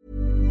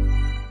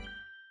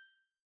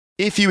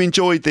 If you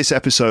enjoyed this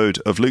episode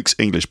of Luke's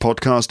English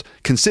Podcast,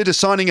 consider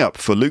signing up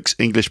for Luke's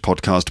English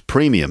Podcast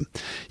Premium.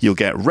 You'll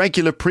get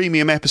regular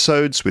premium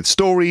episodes with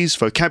stories,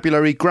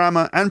 vocabulary,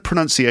 grammar, and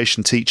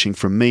pronunciation teaching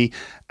from me,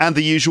 and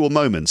the usual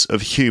moments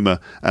of humour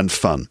and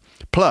fun.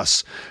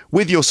 Plus,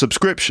 with your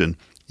subscription,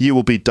 you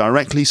will be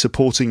directly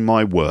supporting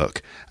my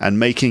work and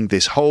making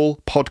this whole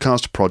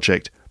podcast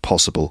project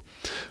possible.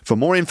 For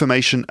more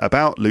information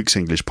about Luke's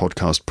English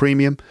Podcast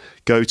Premium,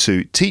 go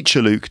to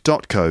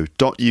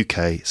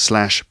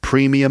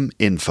teacherluke.co.uk/premium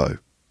info.